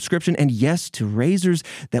no to subscription and yes to razors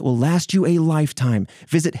that will last you a lifetime.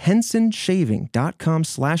 Visit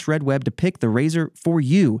hensonshaving.com/redweb to pick the razor for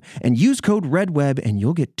you and use code REDWEB and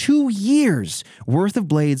you'll get 2 years worth of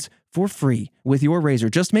blades for free with your razor.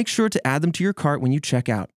 Just make sure to add them to your cart when you check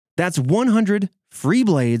out. That's 100 free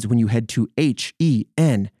blades when you head to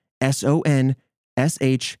HENSONSHAVING,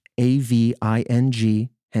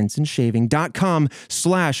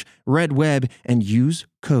 hensonshaving.com/redweb and use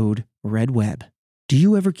code REDWEB. Do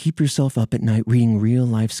you ever keep yourself up at night reading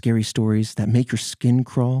real-life scary stories that make your skin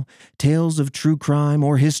crawl? Tales of true crime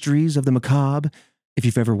or histories of the macabre? If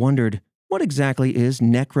you've ever wondered, what exactly is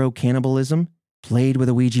necro-cannibalism? Played with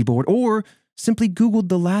a Ouija board, or simply Googled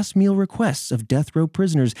the last meal requests of death row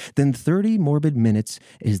prisoners, then 30 Morbid Minutes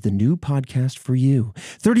is the new podcast for you.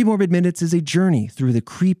 30 Morbid Minutes is a journey through the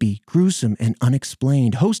creepy, gruesome, and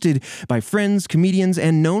unexplained, hosted by friends, comedians,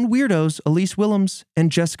 and known weirdos Elise Willems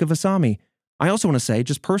and Jessica Vasami. I also want to say,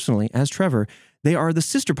 just personally, as Trevor, they are the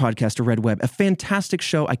sister podcast to Red Web, a fantastic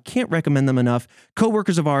show. I can't recommend them enough.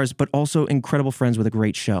 Co-workers of ours, but also incredible friends with a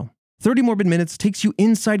great show. 30 Morbid Minutes takes you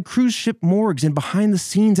inside cruise ship morgues and behind the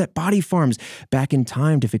scenes at body farms, back in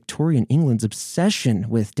time to Victorian England's obsession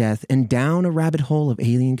with death, and down a rabbit hole of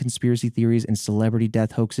alien conspiracy theories and celebrity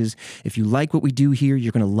death hoaxes. If you like what we do here,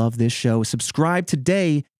 you're going to love this show. Subscribe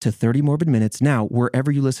today to 30 Morbid Minutes now,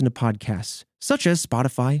 wherever you listen to podcasts, such as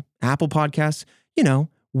Spotify, Apple Podcasts,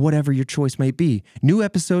 whatever your choice might be. New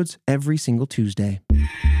episodes every single Tuesday.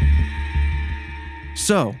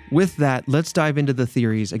 So, with that, let's dive into the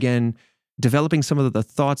theories. Again, developing some of the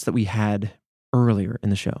thoughts that we had earlier in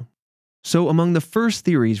the show. So, among the first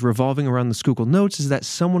theories revolving around the Schuylkill notes is that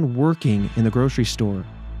someone working in the grocery store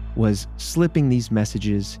was slipping these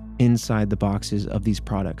messages inside the boxes of these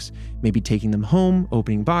products. Maybe taking them home,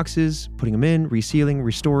 opening boxes, putting them in, resealing,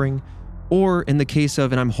 restoring. Or in the case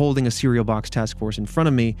of, and I'm holding a cereal box Task Force in front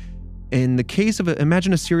of me, in the case of,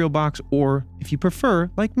 imagine a cereal box, or if you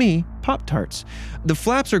prefer, like me, Pop-Tarts. The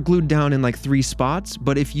flaps are glued down in like 3 spots,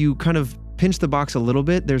 but if you kind of pinch the box a little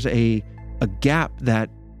bit, there's a gap that,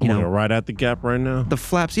 right at the gap right now. The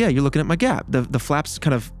flaps, yeah, you're looking at my gap. The flaps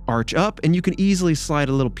kind of arch up, and you can easily slide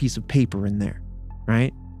a little piece of paper in there,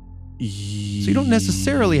 right? So you don't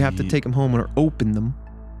necessarily have to take them home or open them.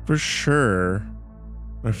 For sure.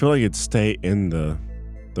 I feel like it'd stay in the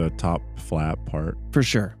top flap part. For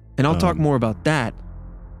sure. And I'll talk more about that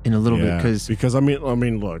in a little bit because I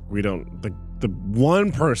mean, look, we don't. The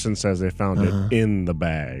one person says they found it in the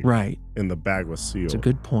bag, right? And the bag was sealed. It's a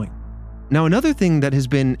good point. Now, another thing that has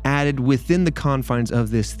been added within the confines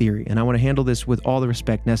of this theory, and I want to handle this with all the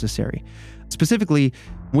respect necessary, specifically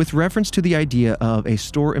with reference to the idea of a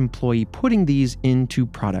store employee putting these into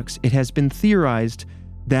products. It has been theorized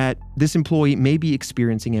that this employee may be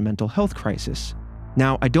experiencing a mental health crisis.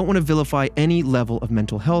 Now, I don't want to vilify any level of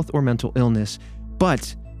mental health or mental illness,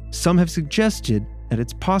 but some have suggested that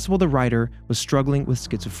it's possible the writer was struggling with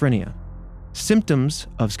schizophrenia. Symptoms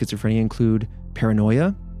of schizophrenia include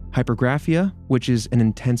paranoia, hypergraphia, which is an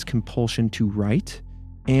intense compulsion to write,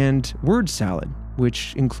 and word salad,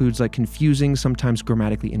 which includes like confusing, sometimes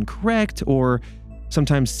grammatically incorrect, or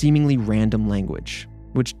sometimes seemingly random language,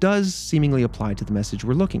 which does seemingly apply to the message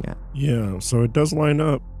we're looking at. Yeah, so it does line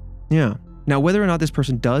up. Yeah. Now, whether or not this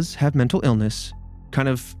person does have mental illness kind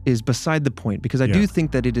of is beside the point, because I do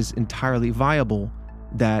think that it is entirely viable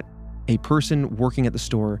that a person working at the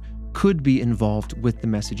store could be involved with the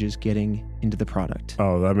messages getting into the product.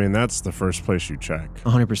 Oh, I mean, that's the first place you check.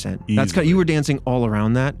 100%. That's kind of, you were dancing all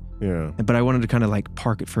around that. Yeah. But I wanted to kind of like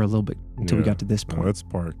park it for a little bit until we got to this point. No, it's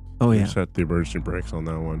parked. Oh, yeah. You set the emergency brakes on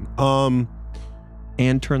that one.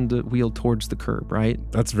 And turn the wheel towards the curb, right?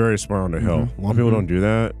 That's very smart on the hill. A lot of people don't do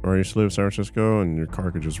that. Or I used to live in San Francisco, and your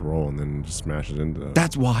car could just roll and then just smashes into that.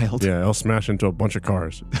 That's wild. Yeah, it'll smash into a bunch of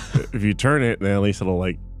cars. If you turn it, then at least it'll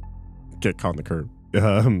like get caught on the curb.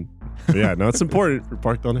 But yeah, no, it's important. You're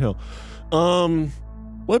parked on the hill.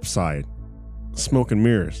 Flip side, smoke and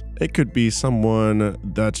mirrors. It could be someone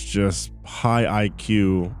that's just high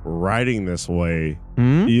IQ riding this way.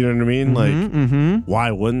 Mm-hmm. You know what I mean? Like, why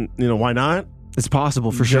wouldn't, why not? It's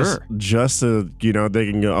possible for sure. Just so, they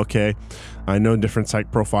can go, okay, I know different psych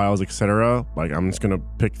profiles, etc. Like, I'm just going to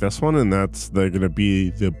pick this one, and they're going to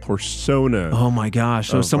be the persona. Oh my gosh.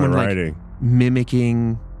 So someone like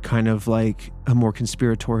mimicking kind of like a more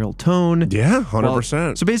conspiratorial tone. Yeah, 100%.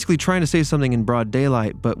 Well, so basically trying to say something in broad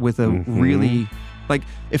daylight, but with a really, like,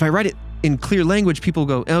 if I write it in clear language, people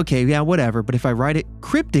go, okay, yeah, whatever. But if I write it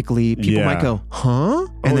cryptically, people might go, huh?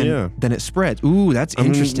 And then it spreads. Ooh, that's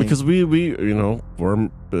interesting. Because we we're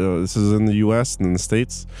this is in the U.S. and in the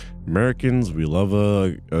States. Americans, we love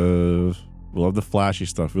we love the flashy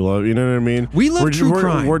stuff. We love, you know what I mean? We love true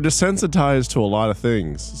crime. We're desensitized to a lot of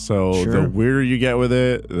things. So the weirder you get with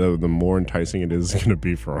it, the more enticing it is going to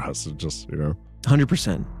be for us. It's just,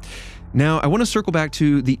 100%. Now, I want to circle back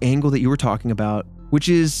to the angle that you were talking about, which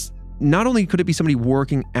is not only could it be somebody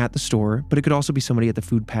working at the store, but it could also be somebody at the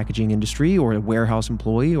food packaging industry or a warehouse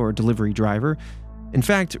employee or a delivery driver. In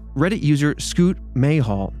fact, Reddit user Scoot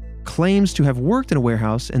Mayhall claims to have worked in a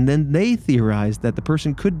warehouse, and then they theorized that the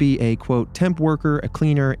person could be a, quote, temp worker, a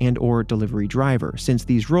cleaner, and or delivery driver, since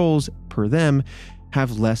these roles, per them,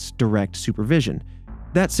 have less direct supervision.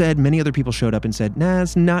 That said, many other people showed up and said, nah,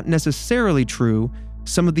 it's not necessarily true.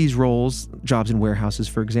 Some of these roles, jobs in warehouses,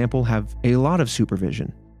 for example, have a lot of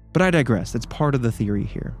supervision. But I digress. That's part of the theory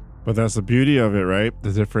here. But that's the beauty of it, right?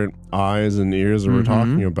 The different eyes and ears that we're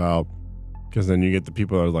talking about. Because then you get the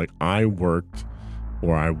people that are like, I worked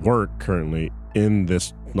or I work currently in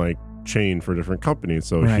this like chain for different companies.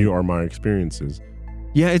 So here are my experiences.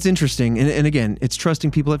 Yeah, it's interesting. And again, it's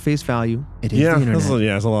trusting people at face value. It is the internet.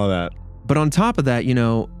 It's a lot of that. But on top of that,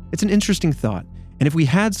 it's an interesting thought. And if we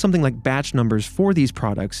had something like batch numbers for these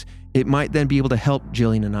products, it might then be able to help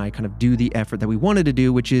Jillian and I kind of do the effort that we wanted to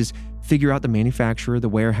do, which is figure out the manufacturer, the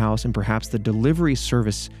warehouse, and perhaps the delivery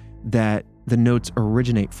service that the notes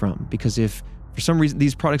originate from. Because if for some reason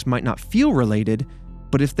these products might not feel related,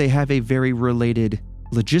 but if they have a very related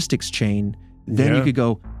logistics chain, then you could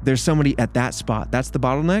go, there's somebody at that spot. That's the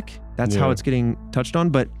bottleneck. That's how it's getting touched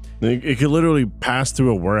on. But it could literally pass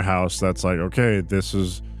through a warehouse that's like, okay, this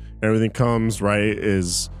is everything comes, right,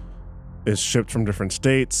 is shipped from different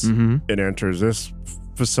states. It enters this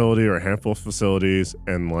facility or a handful of facilities,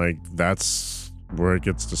 and like that's where it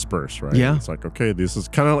gets dispersed, right? Yeah. It's like, okay, this is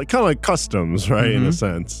kind of like customs, right, in a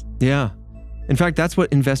sense. Yeah. In fact, that's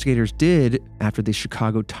what investigators did after the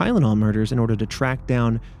Chicago Tylenol murders in order to track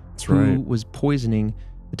down who was poisoning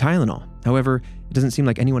the Tylenol. However, it doesn't seem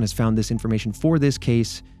like anyone has found this information for this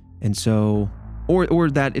case, and so, or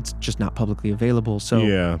that it's just not publicly available.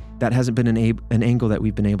 So that hasn't been an angle that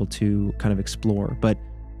we've been able to kind of explore. But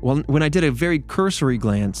when I did a very cursory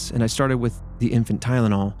glance, and I started with the infant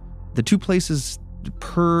Tylenol, the two places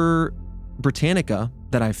per Britannica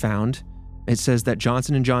that I found, it says that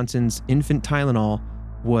Johnson & Johnson's infant Tylenol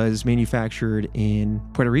was manufactured in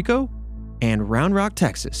Puerto Rico and Round Rock,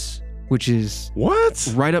 Texas, which is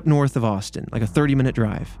right up north of Austin, like a 30-minute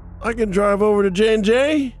drive. I can drive over to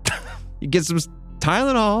J&J. You get some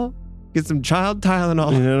Tylenol, get some child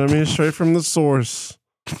Tylenol. You know what I mean? Straight from the source.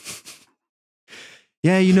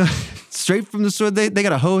 Yeah, straight from the source. They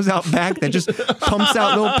got a hose out back that just pumps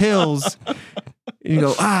out little pills. And you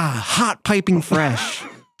go, hot piping fresh.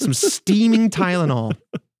 Some steaming Tylenol.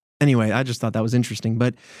 Anyway, I just thought that was interesting.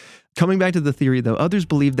 But coming back to the theory, though, others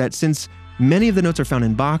believe that since many of the notes are found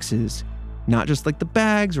in boxes, not just like the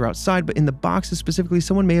bags or outside, but in the boxes specifically,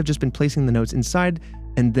 someone may have just been placing the notes inside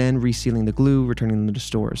and then resealing the glue, returning them to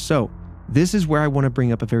stores. So this is where I want to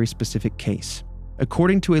bring up a very specific case.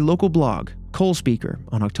 According to a local blog, Coal Speaker,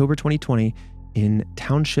 on October 2020, in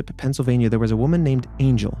Township, Pennsylvania, there was a woman named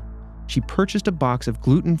Angel. She purchased a box of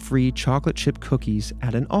gluten-free chocolate chip cookies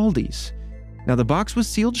at an Aldi's. Now, the box was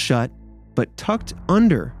sealed shut, but tucked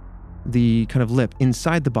under the kind of lip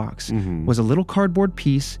inside the box was a little cardboard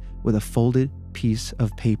piece with a folded piece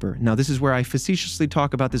of paper. Now, this is where I facetiously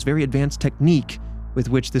talk about this very advanced technique with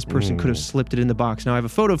which this person could have slipped it in the box. Now, I have a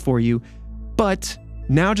photo for you, but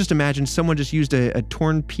now just imagine someone just used a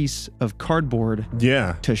torn piece of cardboard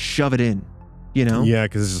to shove it in, you know? Yeah,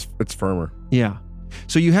 because it's firmer. Yeah.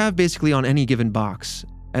 So you have basically on any given box,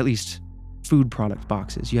 at least food product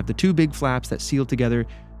boxes, you have the two big flaps that seal together.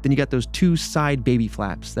 Then you got those two side baby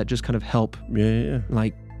flaps that just kind of help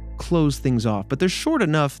like close things off. But they're short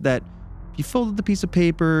enough that if you folded the piece of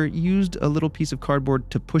paper, used a little piece of cardboard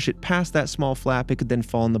to push it past that small flap, it could then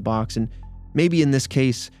fall in the box. And maybe in this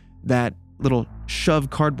case, that little shoved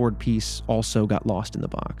cardboard piece also got lost in the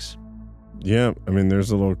box. Yeah, I mean,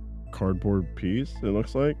 there's a little cardboard piece, it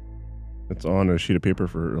looks like. It's on a sheet of paper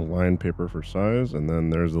for a lined paper for size, and then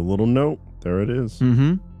there's a little note. There it is.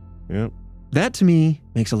 Yeah. That to me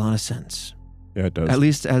makes a lot of sense. Yeah, it does. At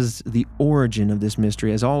least as the origin of this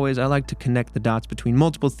mystery. As always, I like to connect the dots between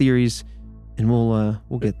multiple theories, and we'll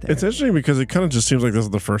get there. It's interesting because it kind of just seems like this is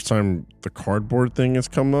the first time the cardboard thing has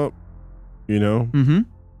come up, you know?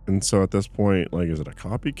 And so at this point, like, is it a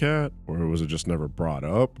copycat, or was it just never brought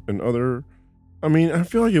up in other... I mean, I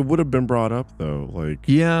feel like it would have been brought up, though. Like,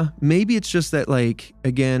 yeah, maybe it's just that, like,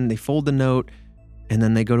 again, they fold the note, and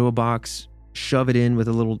then they go to a box, shove it in with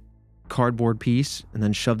a little cardboard piece, and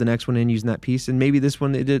then shove the next one in using that piece. And maybe this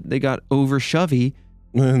one they got over shovey,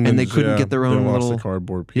 and they couldn't get their own little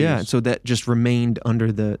cardboard piece. Yeah, so that just remained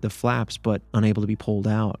under the flaps, but unable to be pulled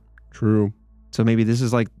out. True. So maybe this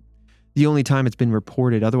is like the only time it's been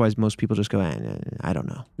reported. Otherwise, most people just go, I don't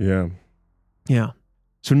know. Yeah.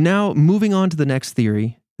 So now moving on to the next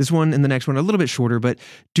theory. This one and the next one are a little bit shorter, but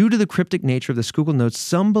due to the cryptic nature of the Schuylkill notes,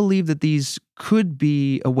 some believe that these could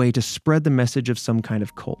be a way to spread the message of some kind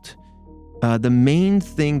of cult. The main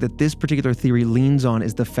thing that this particular theory leans on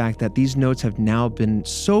is the fact that these notes have now been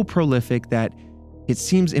so prolific that it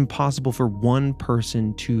seems impossible for one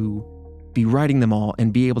person to be writing them all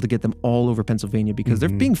and be able to get them all over Pennsylvania, because they're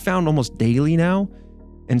being found almost daily now.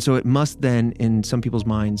 And so it must then, in some people's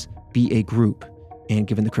minds, be a group. And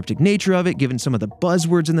given the cryptic nature of it, given some of the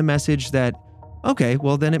buzzwords in the message, that, okay,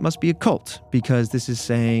 well, then it must be a cult, because this is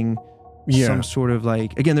saying some sort of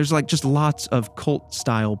like, again, there's like just lots of cult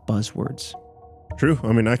style buzzwords. True.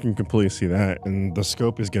 I mean, I can completely see that. And the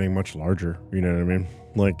scope is getting much larger. You know what I mean?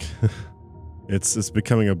 Like, it's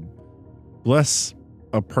becoming a less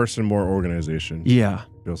a person, more organization. Yeah.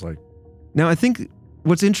 Feels like. Now, I think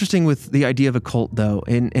what's interesting with the idea of a cult, though,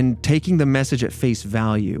 and taking the message at face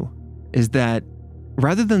value, is that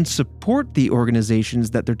rather than support the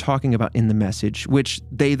organizations that they're talking about in the message, which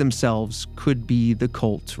they themselves could be the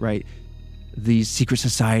cult, right? These secret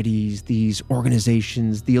societies, these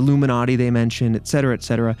organizations, the Illuminati they mentioned, et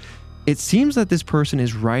cetera, it seems that this person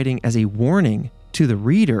is writing as a warning to the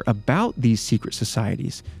reader about these secret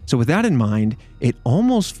societies. So with that in mind, it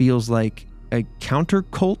almost feels like a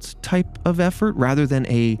counter-cult type of effort rather than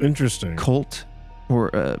a cult or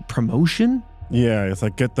a promotion. Yeah, it's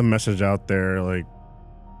like, get the message out there, like,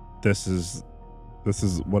 this is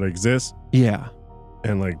what exists. Yeah.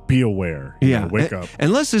 And like, be aware. Wake up.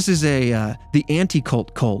 Unless this is the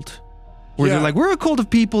anti-cult cult, where they're like, we're a cult of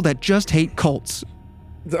people that just hate cults.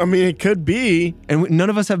 I mean, it could be. And none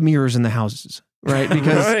of us have mirrors in the houses, right?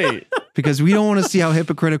 Because because we don't want to see how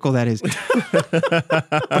hypocritical that is.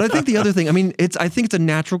 But I think the other thing, I mean, I think it's a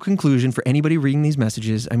natural conclusion for anybody reading these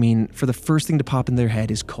messages. I mean, for the first thing to pop in their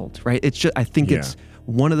head is cult, right? It's just, I think it's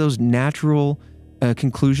one of those natural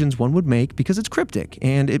conclusions one would make, because it's cryptic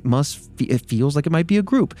and it feels like it might be a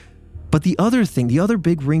group. But the other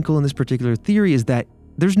big wrinkle in this particular theory is that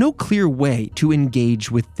there's no clear way to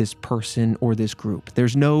engage with this person or this group.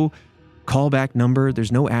 There's no callback number,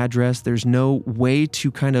 there's no address, there's no way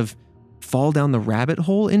to kind of fall down the rabbit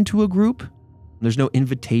hole into a group. There's no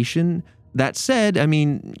invitation. That said, I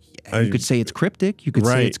mean, you could say it's cryptic. You could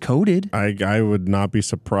say it's coded. I would not be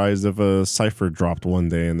surprised if a cipher dropped one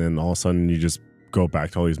day and then all of a sudden you just go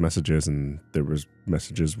back to all these messages and there was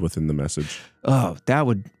messages within the message. Oh, that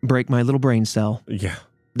would break my little brain cell. Yeah.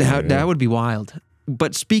 That would be wild.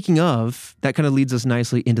 But speaking of, that kind of leads us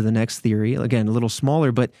nicely into the next theory. Again, a little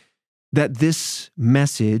smaller, but that this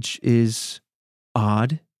message is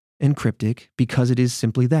odd and cryptic because it is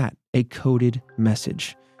simply that, a coded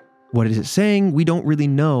message. What is it saying? We don't really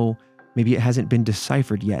know. Maybe it hasn't been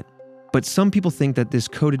deciphered yet. But some people think that this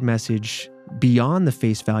coded message, beyond the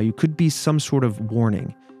face value, could be some sort of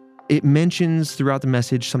warning. it mentions throughout the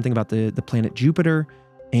message something about the planet Jupiter.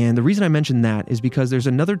 And the reason I mention that is because there's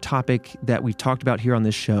another topic that we've talked about here on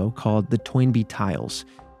this show called the Toynbee Tiles.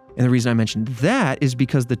 And the reason I mentioned that is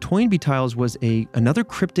because the Toynbee Tiles was another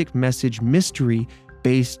cryptic message mystery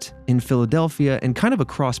based in Philadelphia and kind of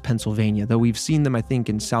across Pennsylvania, though we've seen them, I think,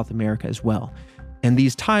 in South America as well. And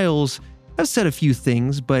these tiles have said a few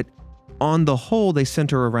things, but on the whole, they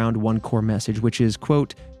center around one core message, which is,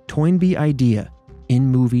 quote, Toynbee idea in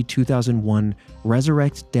movie 2001,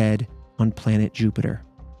 resurrect dead on planet Jupiter,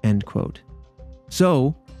 end quote.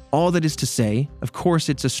 So, all that is to say, of course,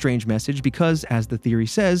 it's a strange message because, as the theory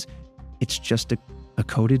says, it's just a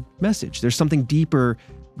coded message. There's something deeper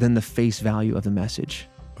than the face value of the message.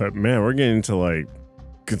 But man, we're getting into like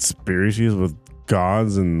conspiracies with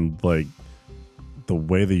gods and like the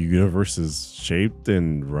way the universe is shaped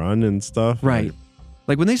and run and stuff. Right.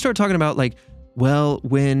 Like when they start talking about like, well,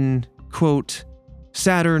 when, quote,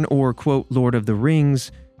 Saturn or, quote, Lord of the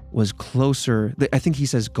Rings was closer, I think he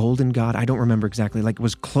says golden god, I don't remember exactly, like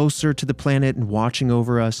was closer to the planet and watching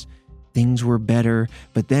over us, things were better.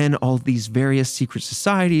 But then all these various secret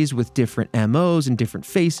societies with different MOs and different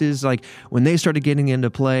faces, like when they started getting into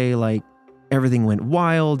play, like everything went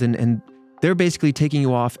wild and they're basically taking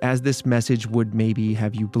you off as this message would maybe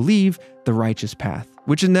have you believe the righteous path,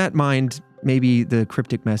 which in that mind, maybe the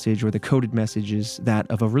cryptic message or the coded message is that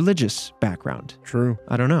of a religious background. True.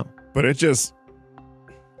 I don't know. But it just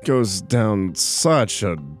goes down such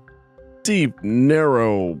a deep,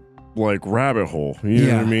 narrow, like rabbit hole. You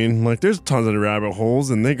know what I mean? Like there's tons of rabbit holes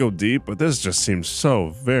and they go deep, but this just seems so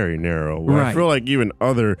very narrow. Right. I feel like even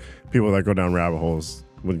other people that go down rabbit holes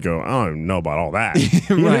would go, I don't even know about all that.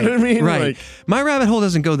 You know what I mean? Right. Like, my rabbit hole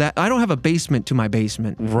doesn't go that. I don't have a basement to my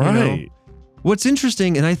basement. Right. You know? What's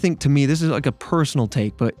interesting, and I think to me, this is like a personal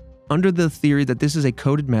take, but under the theory that this is a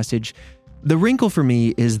coded message, the wrinkle for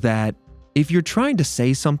me is that if you're trying to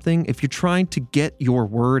say something, if you're trying to get your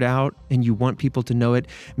word out and you want people to know it,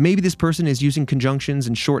 maybe this person is using conjunctions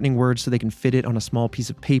and shortening words so they can fit it on a small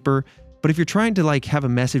piece of paper. But if you're trying to like have a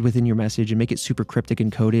message within your message and make it super cryptic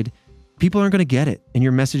and coded, people aren't going to get it and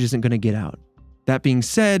your message isn't going to get out. That being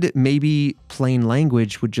said, maybe plain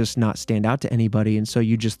language would just not stand out to anybody and so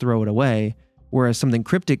you just throw it away. Whereas something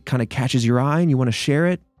cryptic kind of catches your eye and you want to share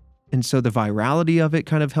it. And so the virality of it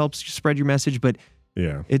kind of helps you spread your message. But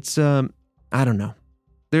yeah, it's, I don't know.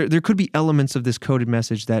 There could be elements of this coded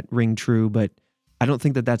message that ring true, but I don't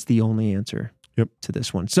think that that's the only answer to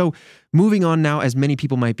this one. So moving on now, as many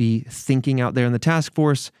people might be thinking out there in the task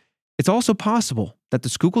force, it's also possible that the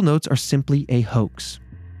Schuylkill notes are simply a hoax.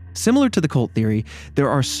 Similar to the cult theory, there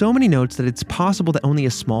are so many notes that it's possible that only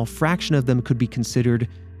a small fraction of them could be considered,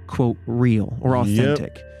 quote, real or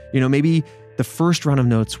authentic. You know, maybe the first round of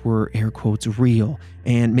notes were air quotes real.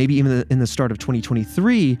 And maybe even in the start of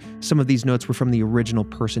 2023, some of these notes were from the original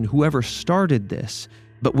person, whoever started this.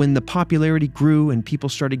 But when the popularity grew and people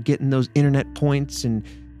started getting those internet points and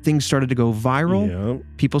things started to go viral,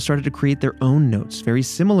 people started to create their own notes, very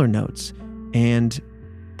similar notes, and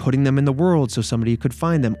putting them in the world so somebody could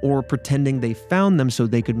find them or pretending they found them so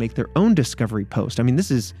they could make their own discovery post. I mean,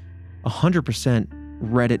 this is 100%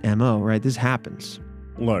 Reddit MO, right? This happens.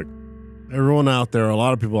 Look, everyone out there, a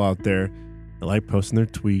lot of people out there, they like posting their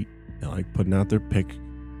tweet, they like putting out their pic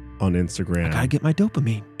on Instagram. I gotta get my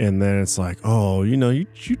dopamine. And then it's like, oh, you know, you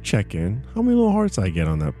check in. How many little hearts I get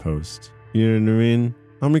on that post? You know what I mean?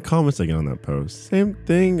 How many comments I get on that post? Same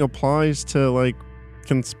thing applies to like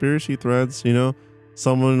conspiracy threads, you know?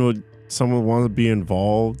 Someone would want to be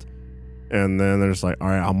involved and then they're just like, all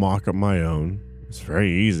right, I'll mock up my own. It's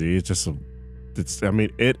very easy. It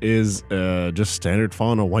is just standard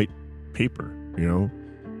font on white paper, you know?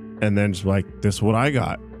 And then just like, this is what I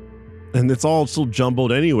got. And it's all still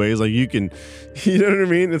jumbled anyways. Like you can, you know what I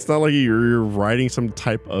mean? It's not like you're writing some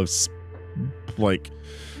type of like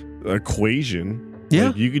equation. Yeah.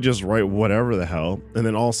 Like you could just write whatever the hell. And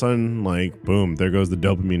then all of a sudden, like, boom, there goes the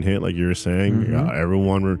dopamine hit. Like you were saying, Mm-hmm. You got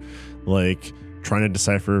everyone like trying to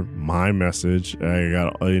decipher my message. I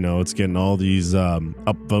got, you know, it's getting all these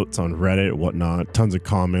upvotes on Reddit, whatnot, tons of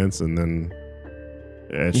comments. And then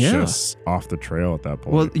it's just off the trail at that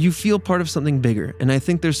point. Well, you feel part of something bigger. And I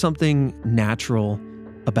think there's something natural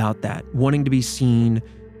about that, wanting to be seen.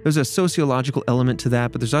 There's a sociological element to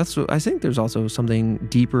that, but I think there's also something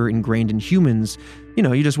deeper ingrained in humans. You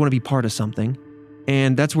know, you just want to be part of something.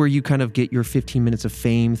 And that's where you kind of get your 15 minutes of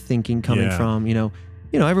fame thinking coming from, you know,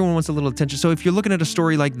 everyone wants a little attention. So if you're looking at a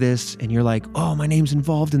story like this and you're like, oh, my name's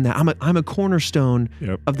involved in that. I'm a cornerstone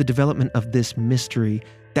of the development of this mystery.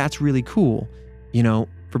 That's really cool. You know,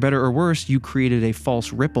 for better or worse, you created a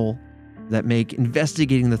false ripple that make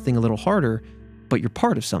investigating the thing a little harder. but you're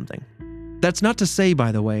part of something. That's not to say,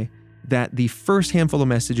 by the way, that the first handful of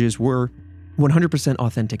messages were 100%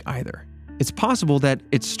 authentic either. It's possible that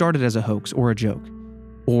it started as a hoax or a joke.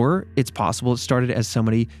 Or it's possible it started as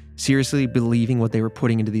somebody seriously believing what they were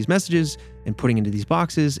putting into these messages and putting into these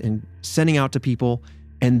boxes and sending out to people,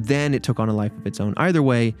 and then it took on a life of its own. Either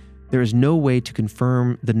way, there is no way to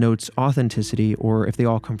confirm the notes' authenticity or if they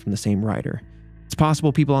all come from the same writer. It's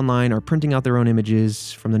possible people online are printing out their own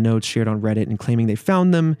images from the notes shared on Reddit and claiming they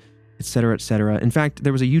found them, etc., etc. In fact,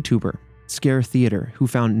 there was a YouTuber, Scare Theater, who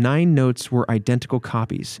found 9 notes were identical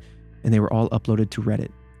copies, and they were all uploaded to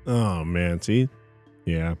Reddit. Oh, man. See?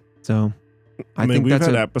 Yeah. So I think that's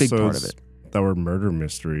a big part of it. That were murder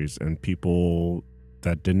mysteries and people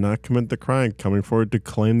that did not commit the crime coming forward to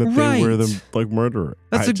claim that they were the murderer.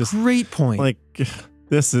 That's a great point. Like,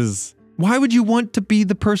 this is... Why would you want to be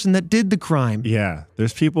the person that did the crime? Yeah.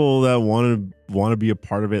 There's people that want to be a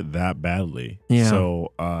part of it that badly. Yeah.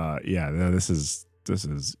 So, this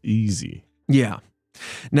is easy. Yeah.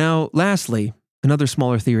 Now, lastly, another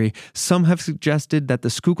smaller theory. Some have suggested that the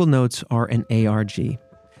Schuylkill notes are an ARG.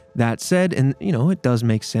 That said, and it does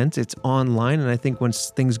make sense. It's online, and I think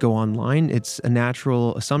once things go online, it's a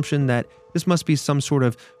natural assumption that this must be some sort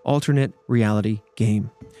of alternate reality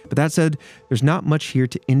game. But that said, there's not much here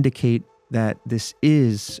to indicate that this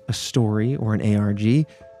is a story or an ARG.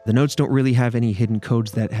 The notes don't really have any hidden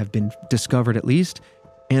codes that have been discovered, at least,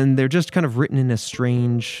 and they're just kind of written in a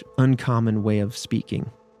strange, uncommon way of speaking.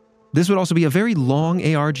 This would also be a very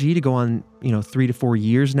long ARG to go on, 3 to 4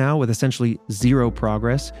 years now with essentially zero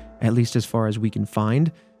progress, at least as far as we can find.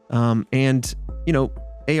 ARGs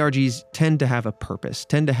tend to have a purpose,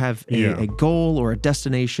 tend to have a goal or a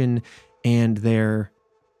destination, and their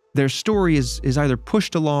story is either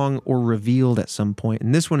pushed along or revealed at some point.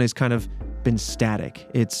 And this one has kind of been static.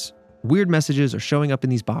 It's weird messages are showing up in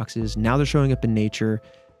these boxes. Now they're showing up in nature.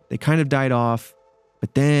 They kind of died off.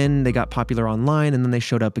 But then they got popular online and then they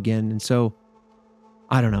showed up again. And so,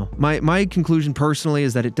 I don't know. My conclusion personally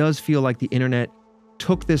is that it does feel like the internet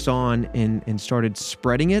took this on and started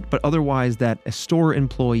spreading it, but otherwise that a store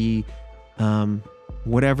employee,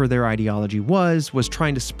 whatever their ideology was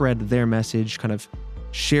trying to spread their message, kind of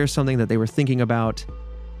share something that they were thinking about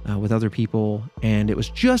with other people. And it was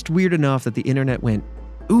just weird enough that the internet went,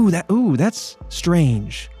 ooh, that's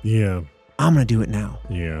strange. Yeah. I'm going to do it now.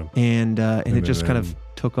 Yeah. And it just kind of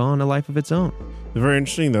took on a life of its own. It's very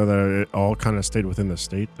interesting, though, that it all kind of stayed within the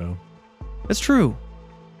state, though. That's true.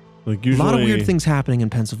 Like usually, a lot of weird things happening in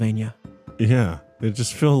Pennsylvania. Yeah. It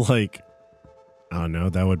just feels like, I don't know,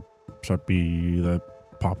 that would start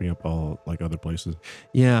popping up all like other places.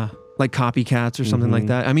 Yeah. Like copycats or something like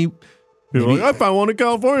that. I mean... People are like, I found one in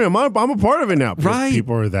California. I'm a part of it now. Right.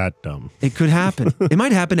 People are that dumb. It could happen. It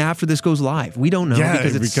might happen after this goes live. We don't know. Yeah,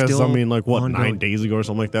 because it's still ongoing. 9 days ago or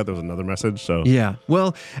something like that, there was another message. So yeah.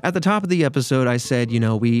 Well, at the top of the episode, I said,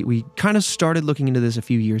 we kind of started looking into this a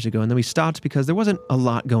few years ago, and then we stopped because there wasn't a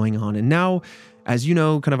lot going on. And now, as you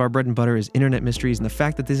know, kind of our bread and butter is internet mysteries, and the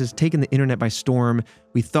fact that this has taken the internet by storm,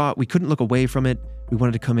 we thought we couldn't look away from it. We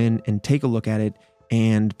wanted to come in and take a look at it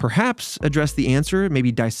and perhaps address the answer,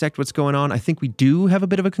 maybe dissect what's going on. I think we do have a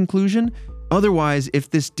bit of a conclusion. Otherwise,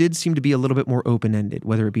 if this did seem to be a little bit more open-ended,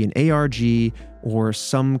 whether it be an ARG or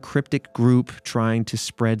some cryptic group trying to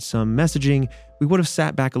spread some messaging, we would have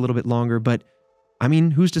sat back a little bit longer. But I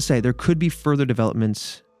mean, who's to say? There could be further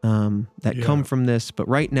developments that come from this. But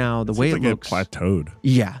right now, the way it looks... it plateaued.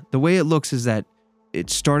 Yeah. The way it looks is that it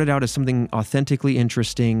started out as something authentically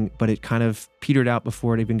interesting, but it kind of petered out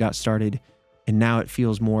before it even got started. And now it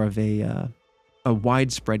feels more of a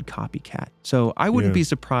widespread copycat. So I wouldn't be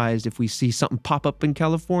surprised if we see something pop up in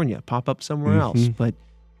California, pop up somewhere else. But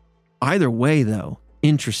either way, though,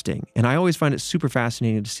 interesting. And I always find it super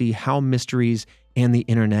fascinating to see how mysteries and the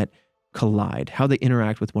internet collide, how they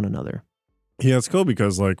interact with one another. Yeah, it's cool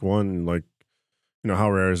because how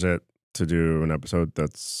rare is it to do an episode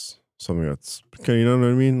that's something that's, you know what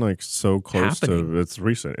I mean? Like so close to, it's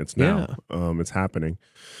recent. It's now. It's happening.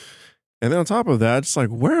 And then on top of that, it's like,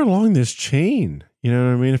 where along this chain? You know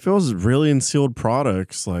what I mean? It feels really in sealed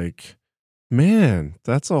products. Like, man,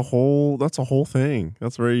 that's a whole thing.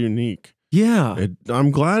 That's very unique. Yeah.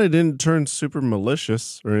 I'm glad it didn't turn super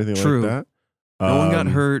malicious or anything like that. No one got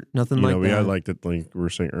hurt. Nothing like that. We had like we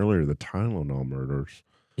were saying earlier, the Tylenol murders.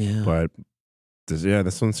 Yeah. But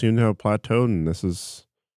this one seemed to have plateaued, and this is,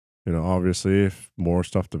 obviously if more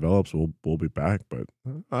stuff develops, we'll be back. But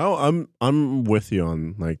I'm with you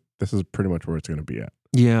on like, this is pretty much where it's going to be at.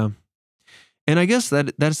 Yeah. And I guess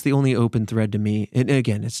that's the only open thread to me. And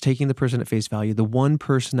again, it's taking the person at face value, the one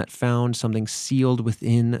person that found something sealed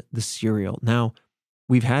within the cereal. Now,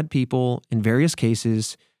 we've had people in various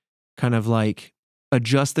cases kind of like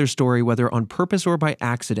adjust their story, whether on purpose or by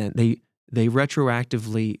accident. They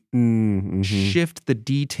retroactively shift the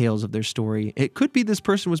details of their story. It could be this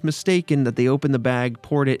person was mistaken, that they opened the bag,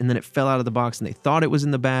 poured it, and then it fell out of the box and they thought it was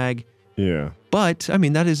in the bag. Yeah. But, I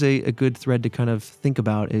mean, that is a good thread to kind of think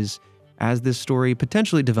about is as this story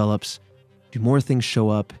potentially develops, do more things show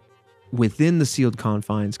up within the sealed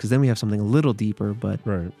confines? Because then we have something a little deeper. But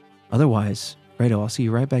otherwise, righto, I'll see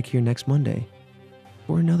you right back here next Monday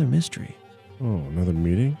for another mystery. Oh, another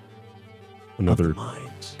meeting? Another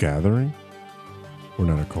gathering? We're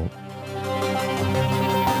not a cult.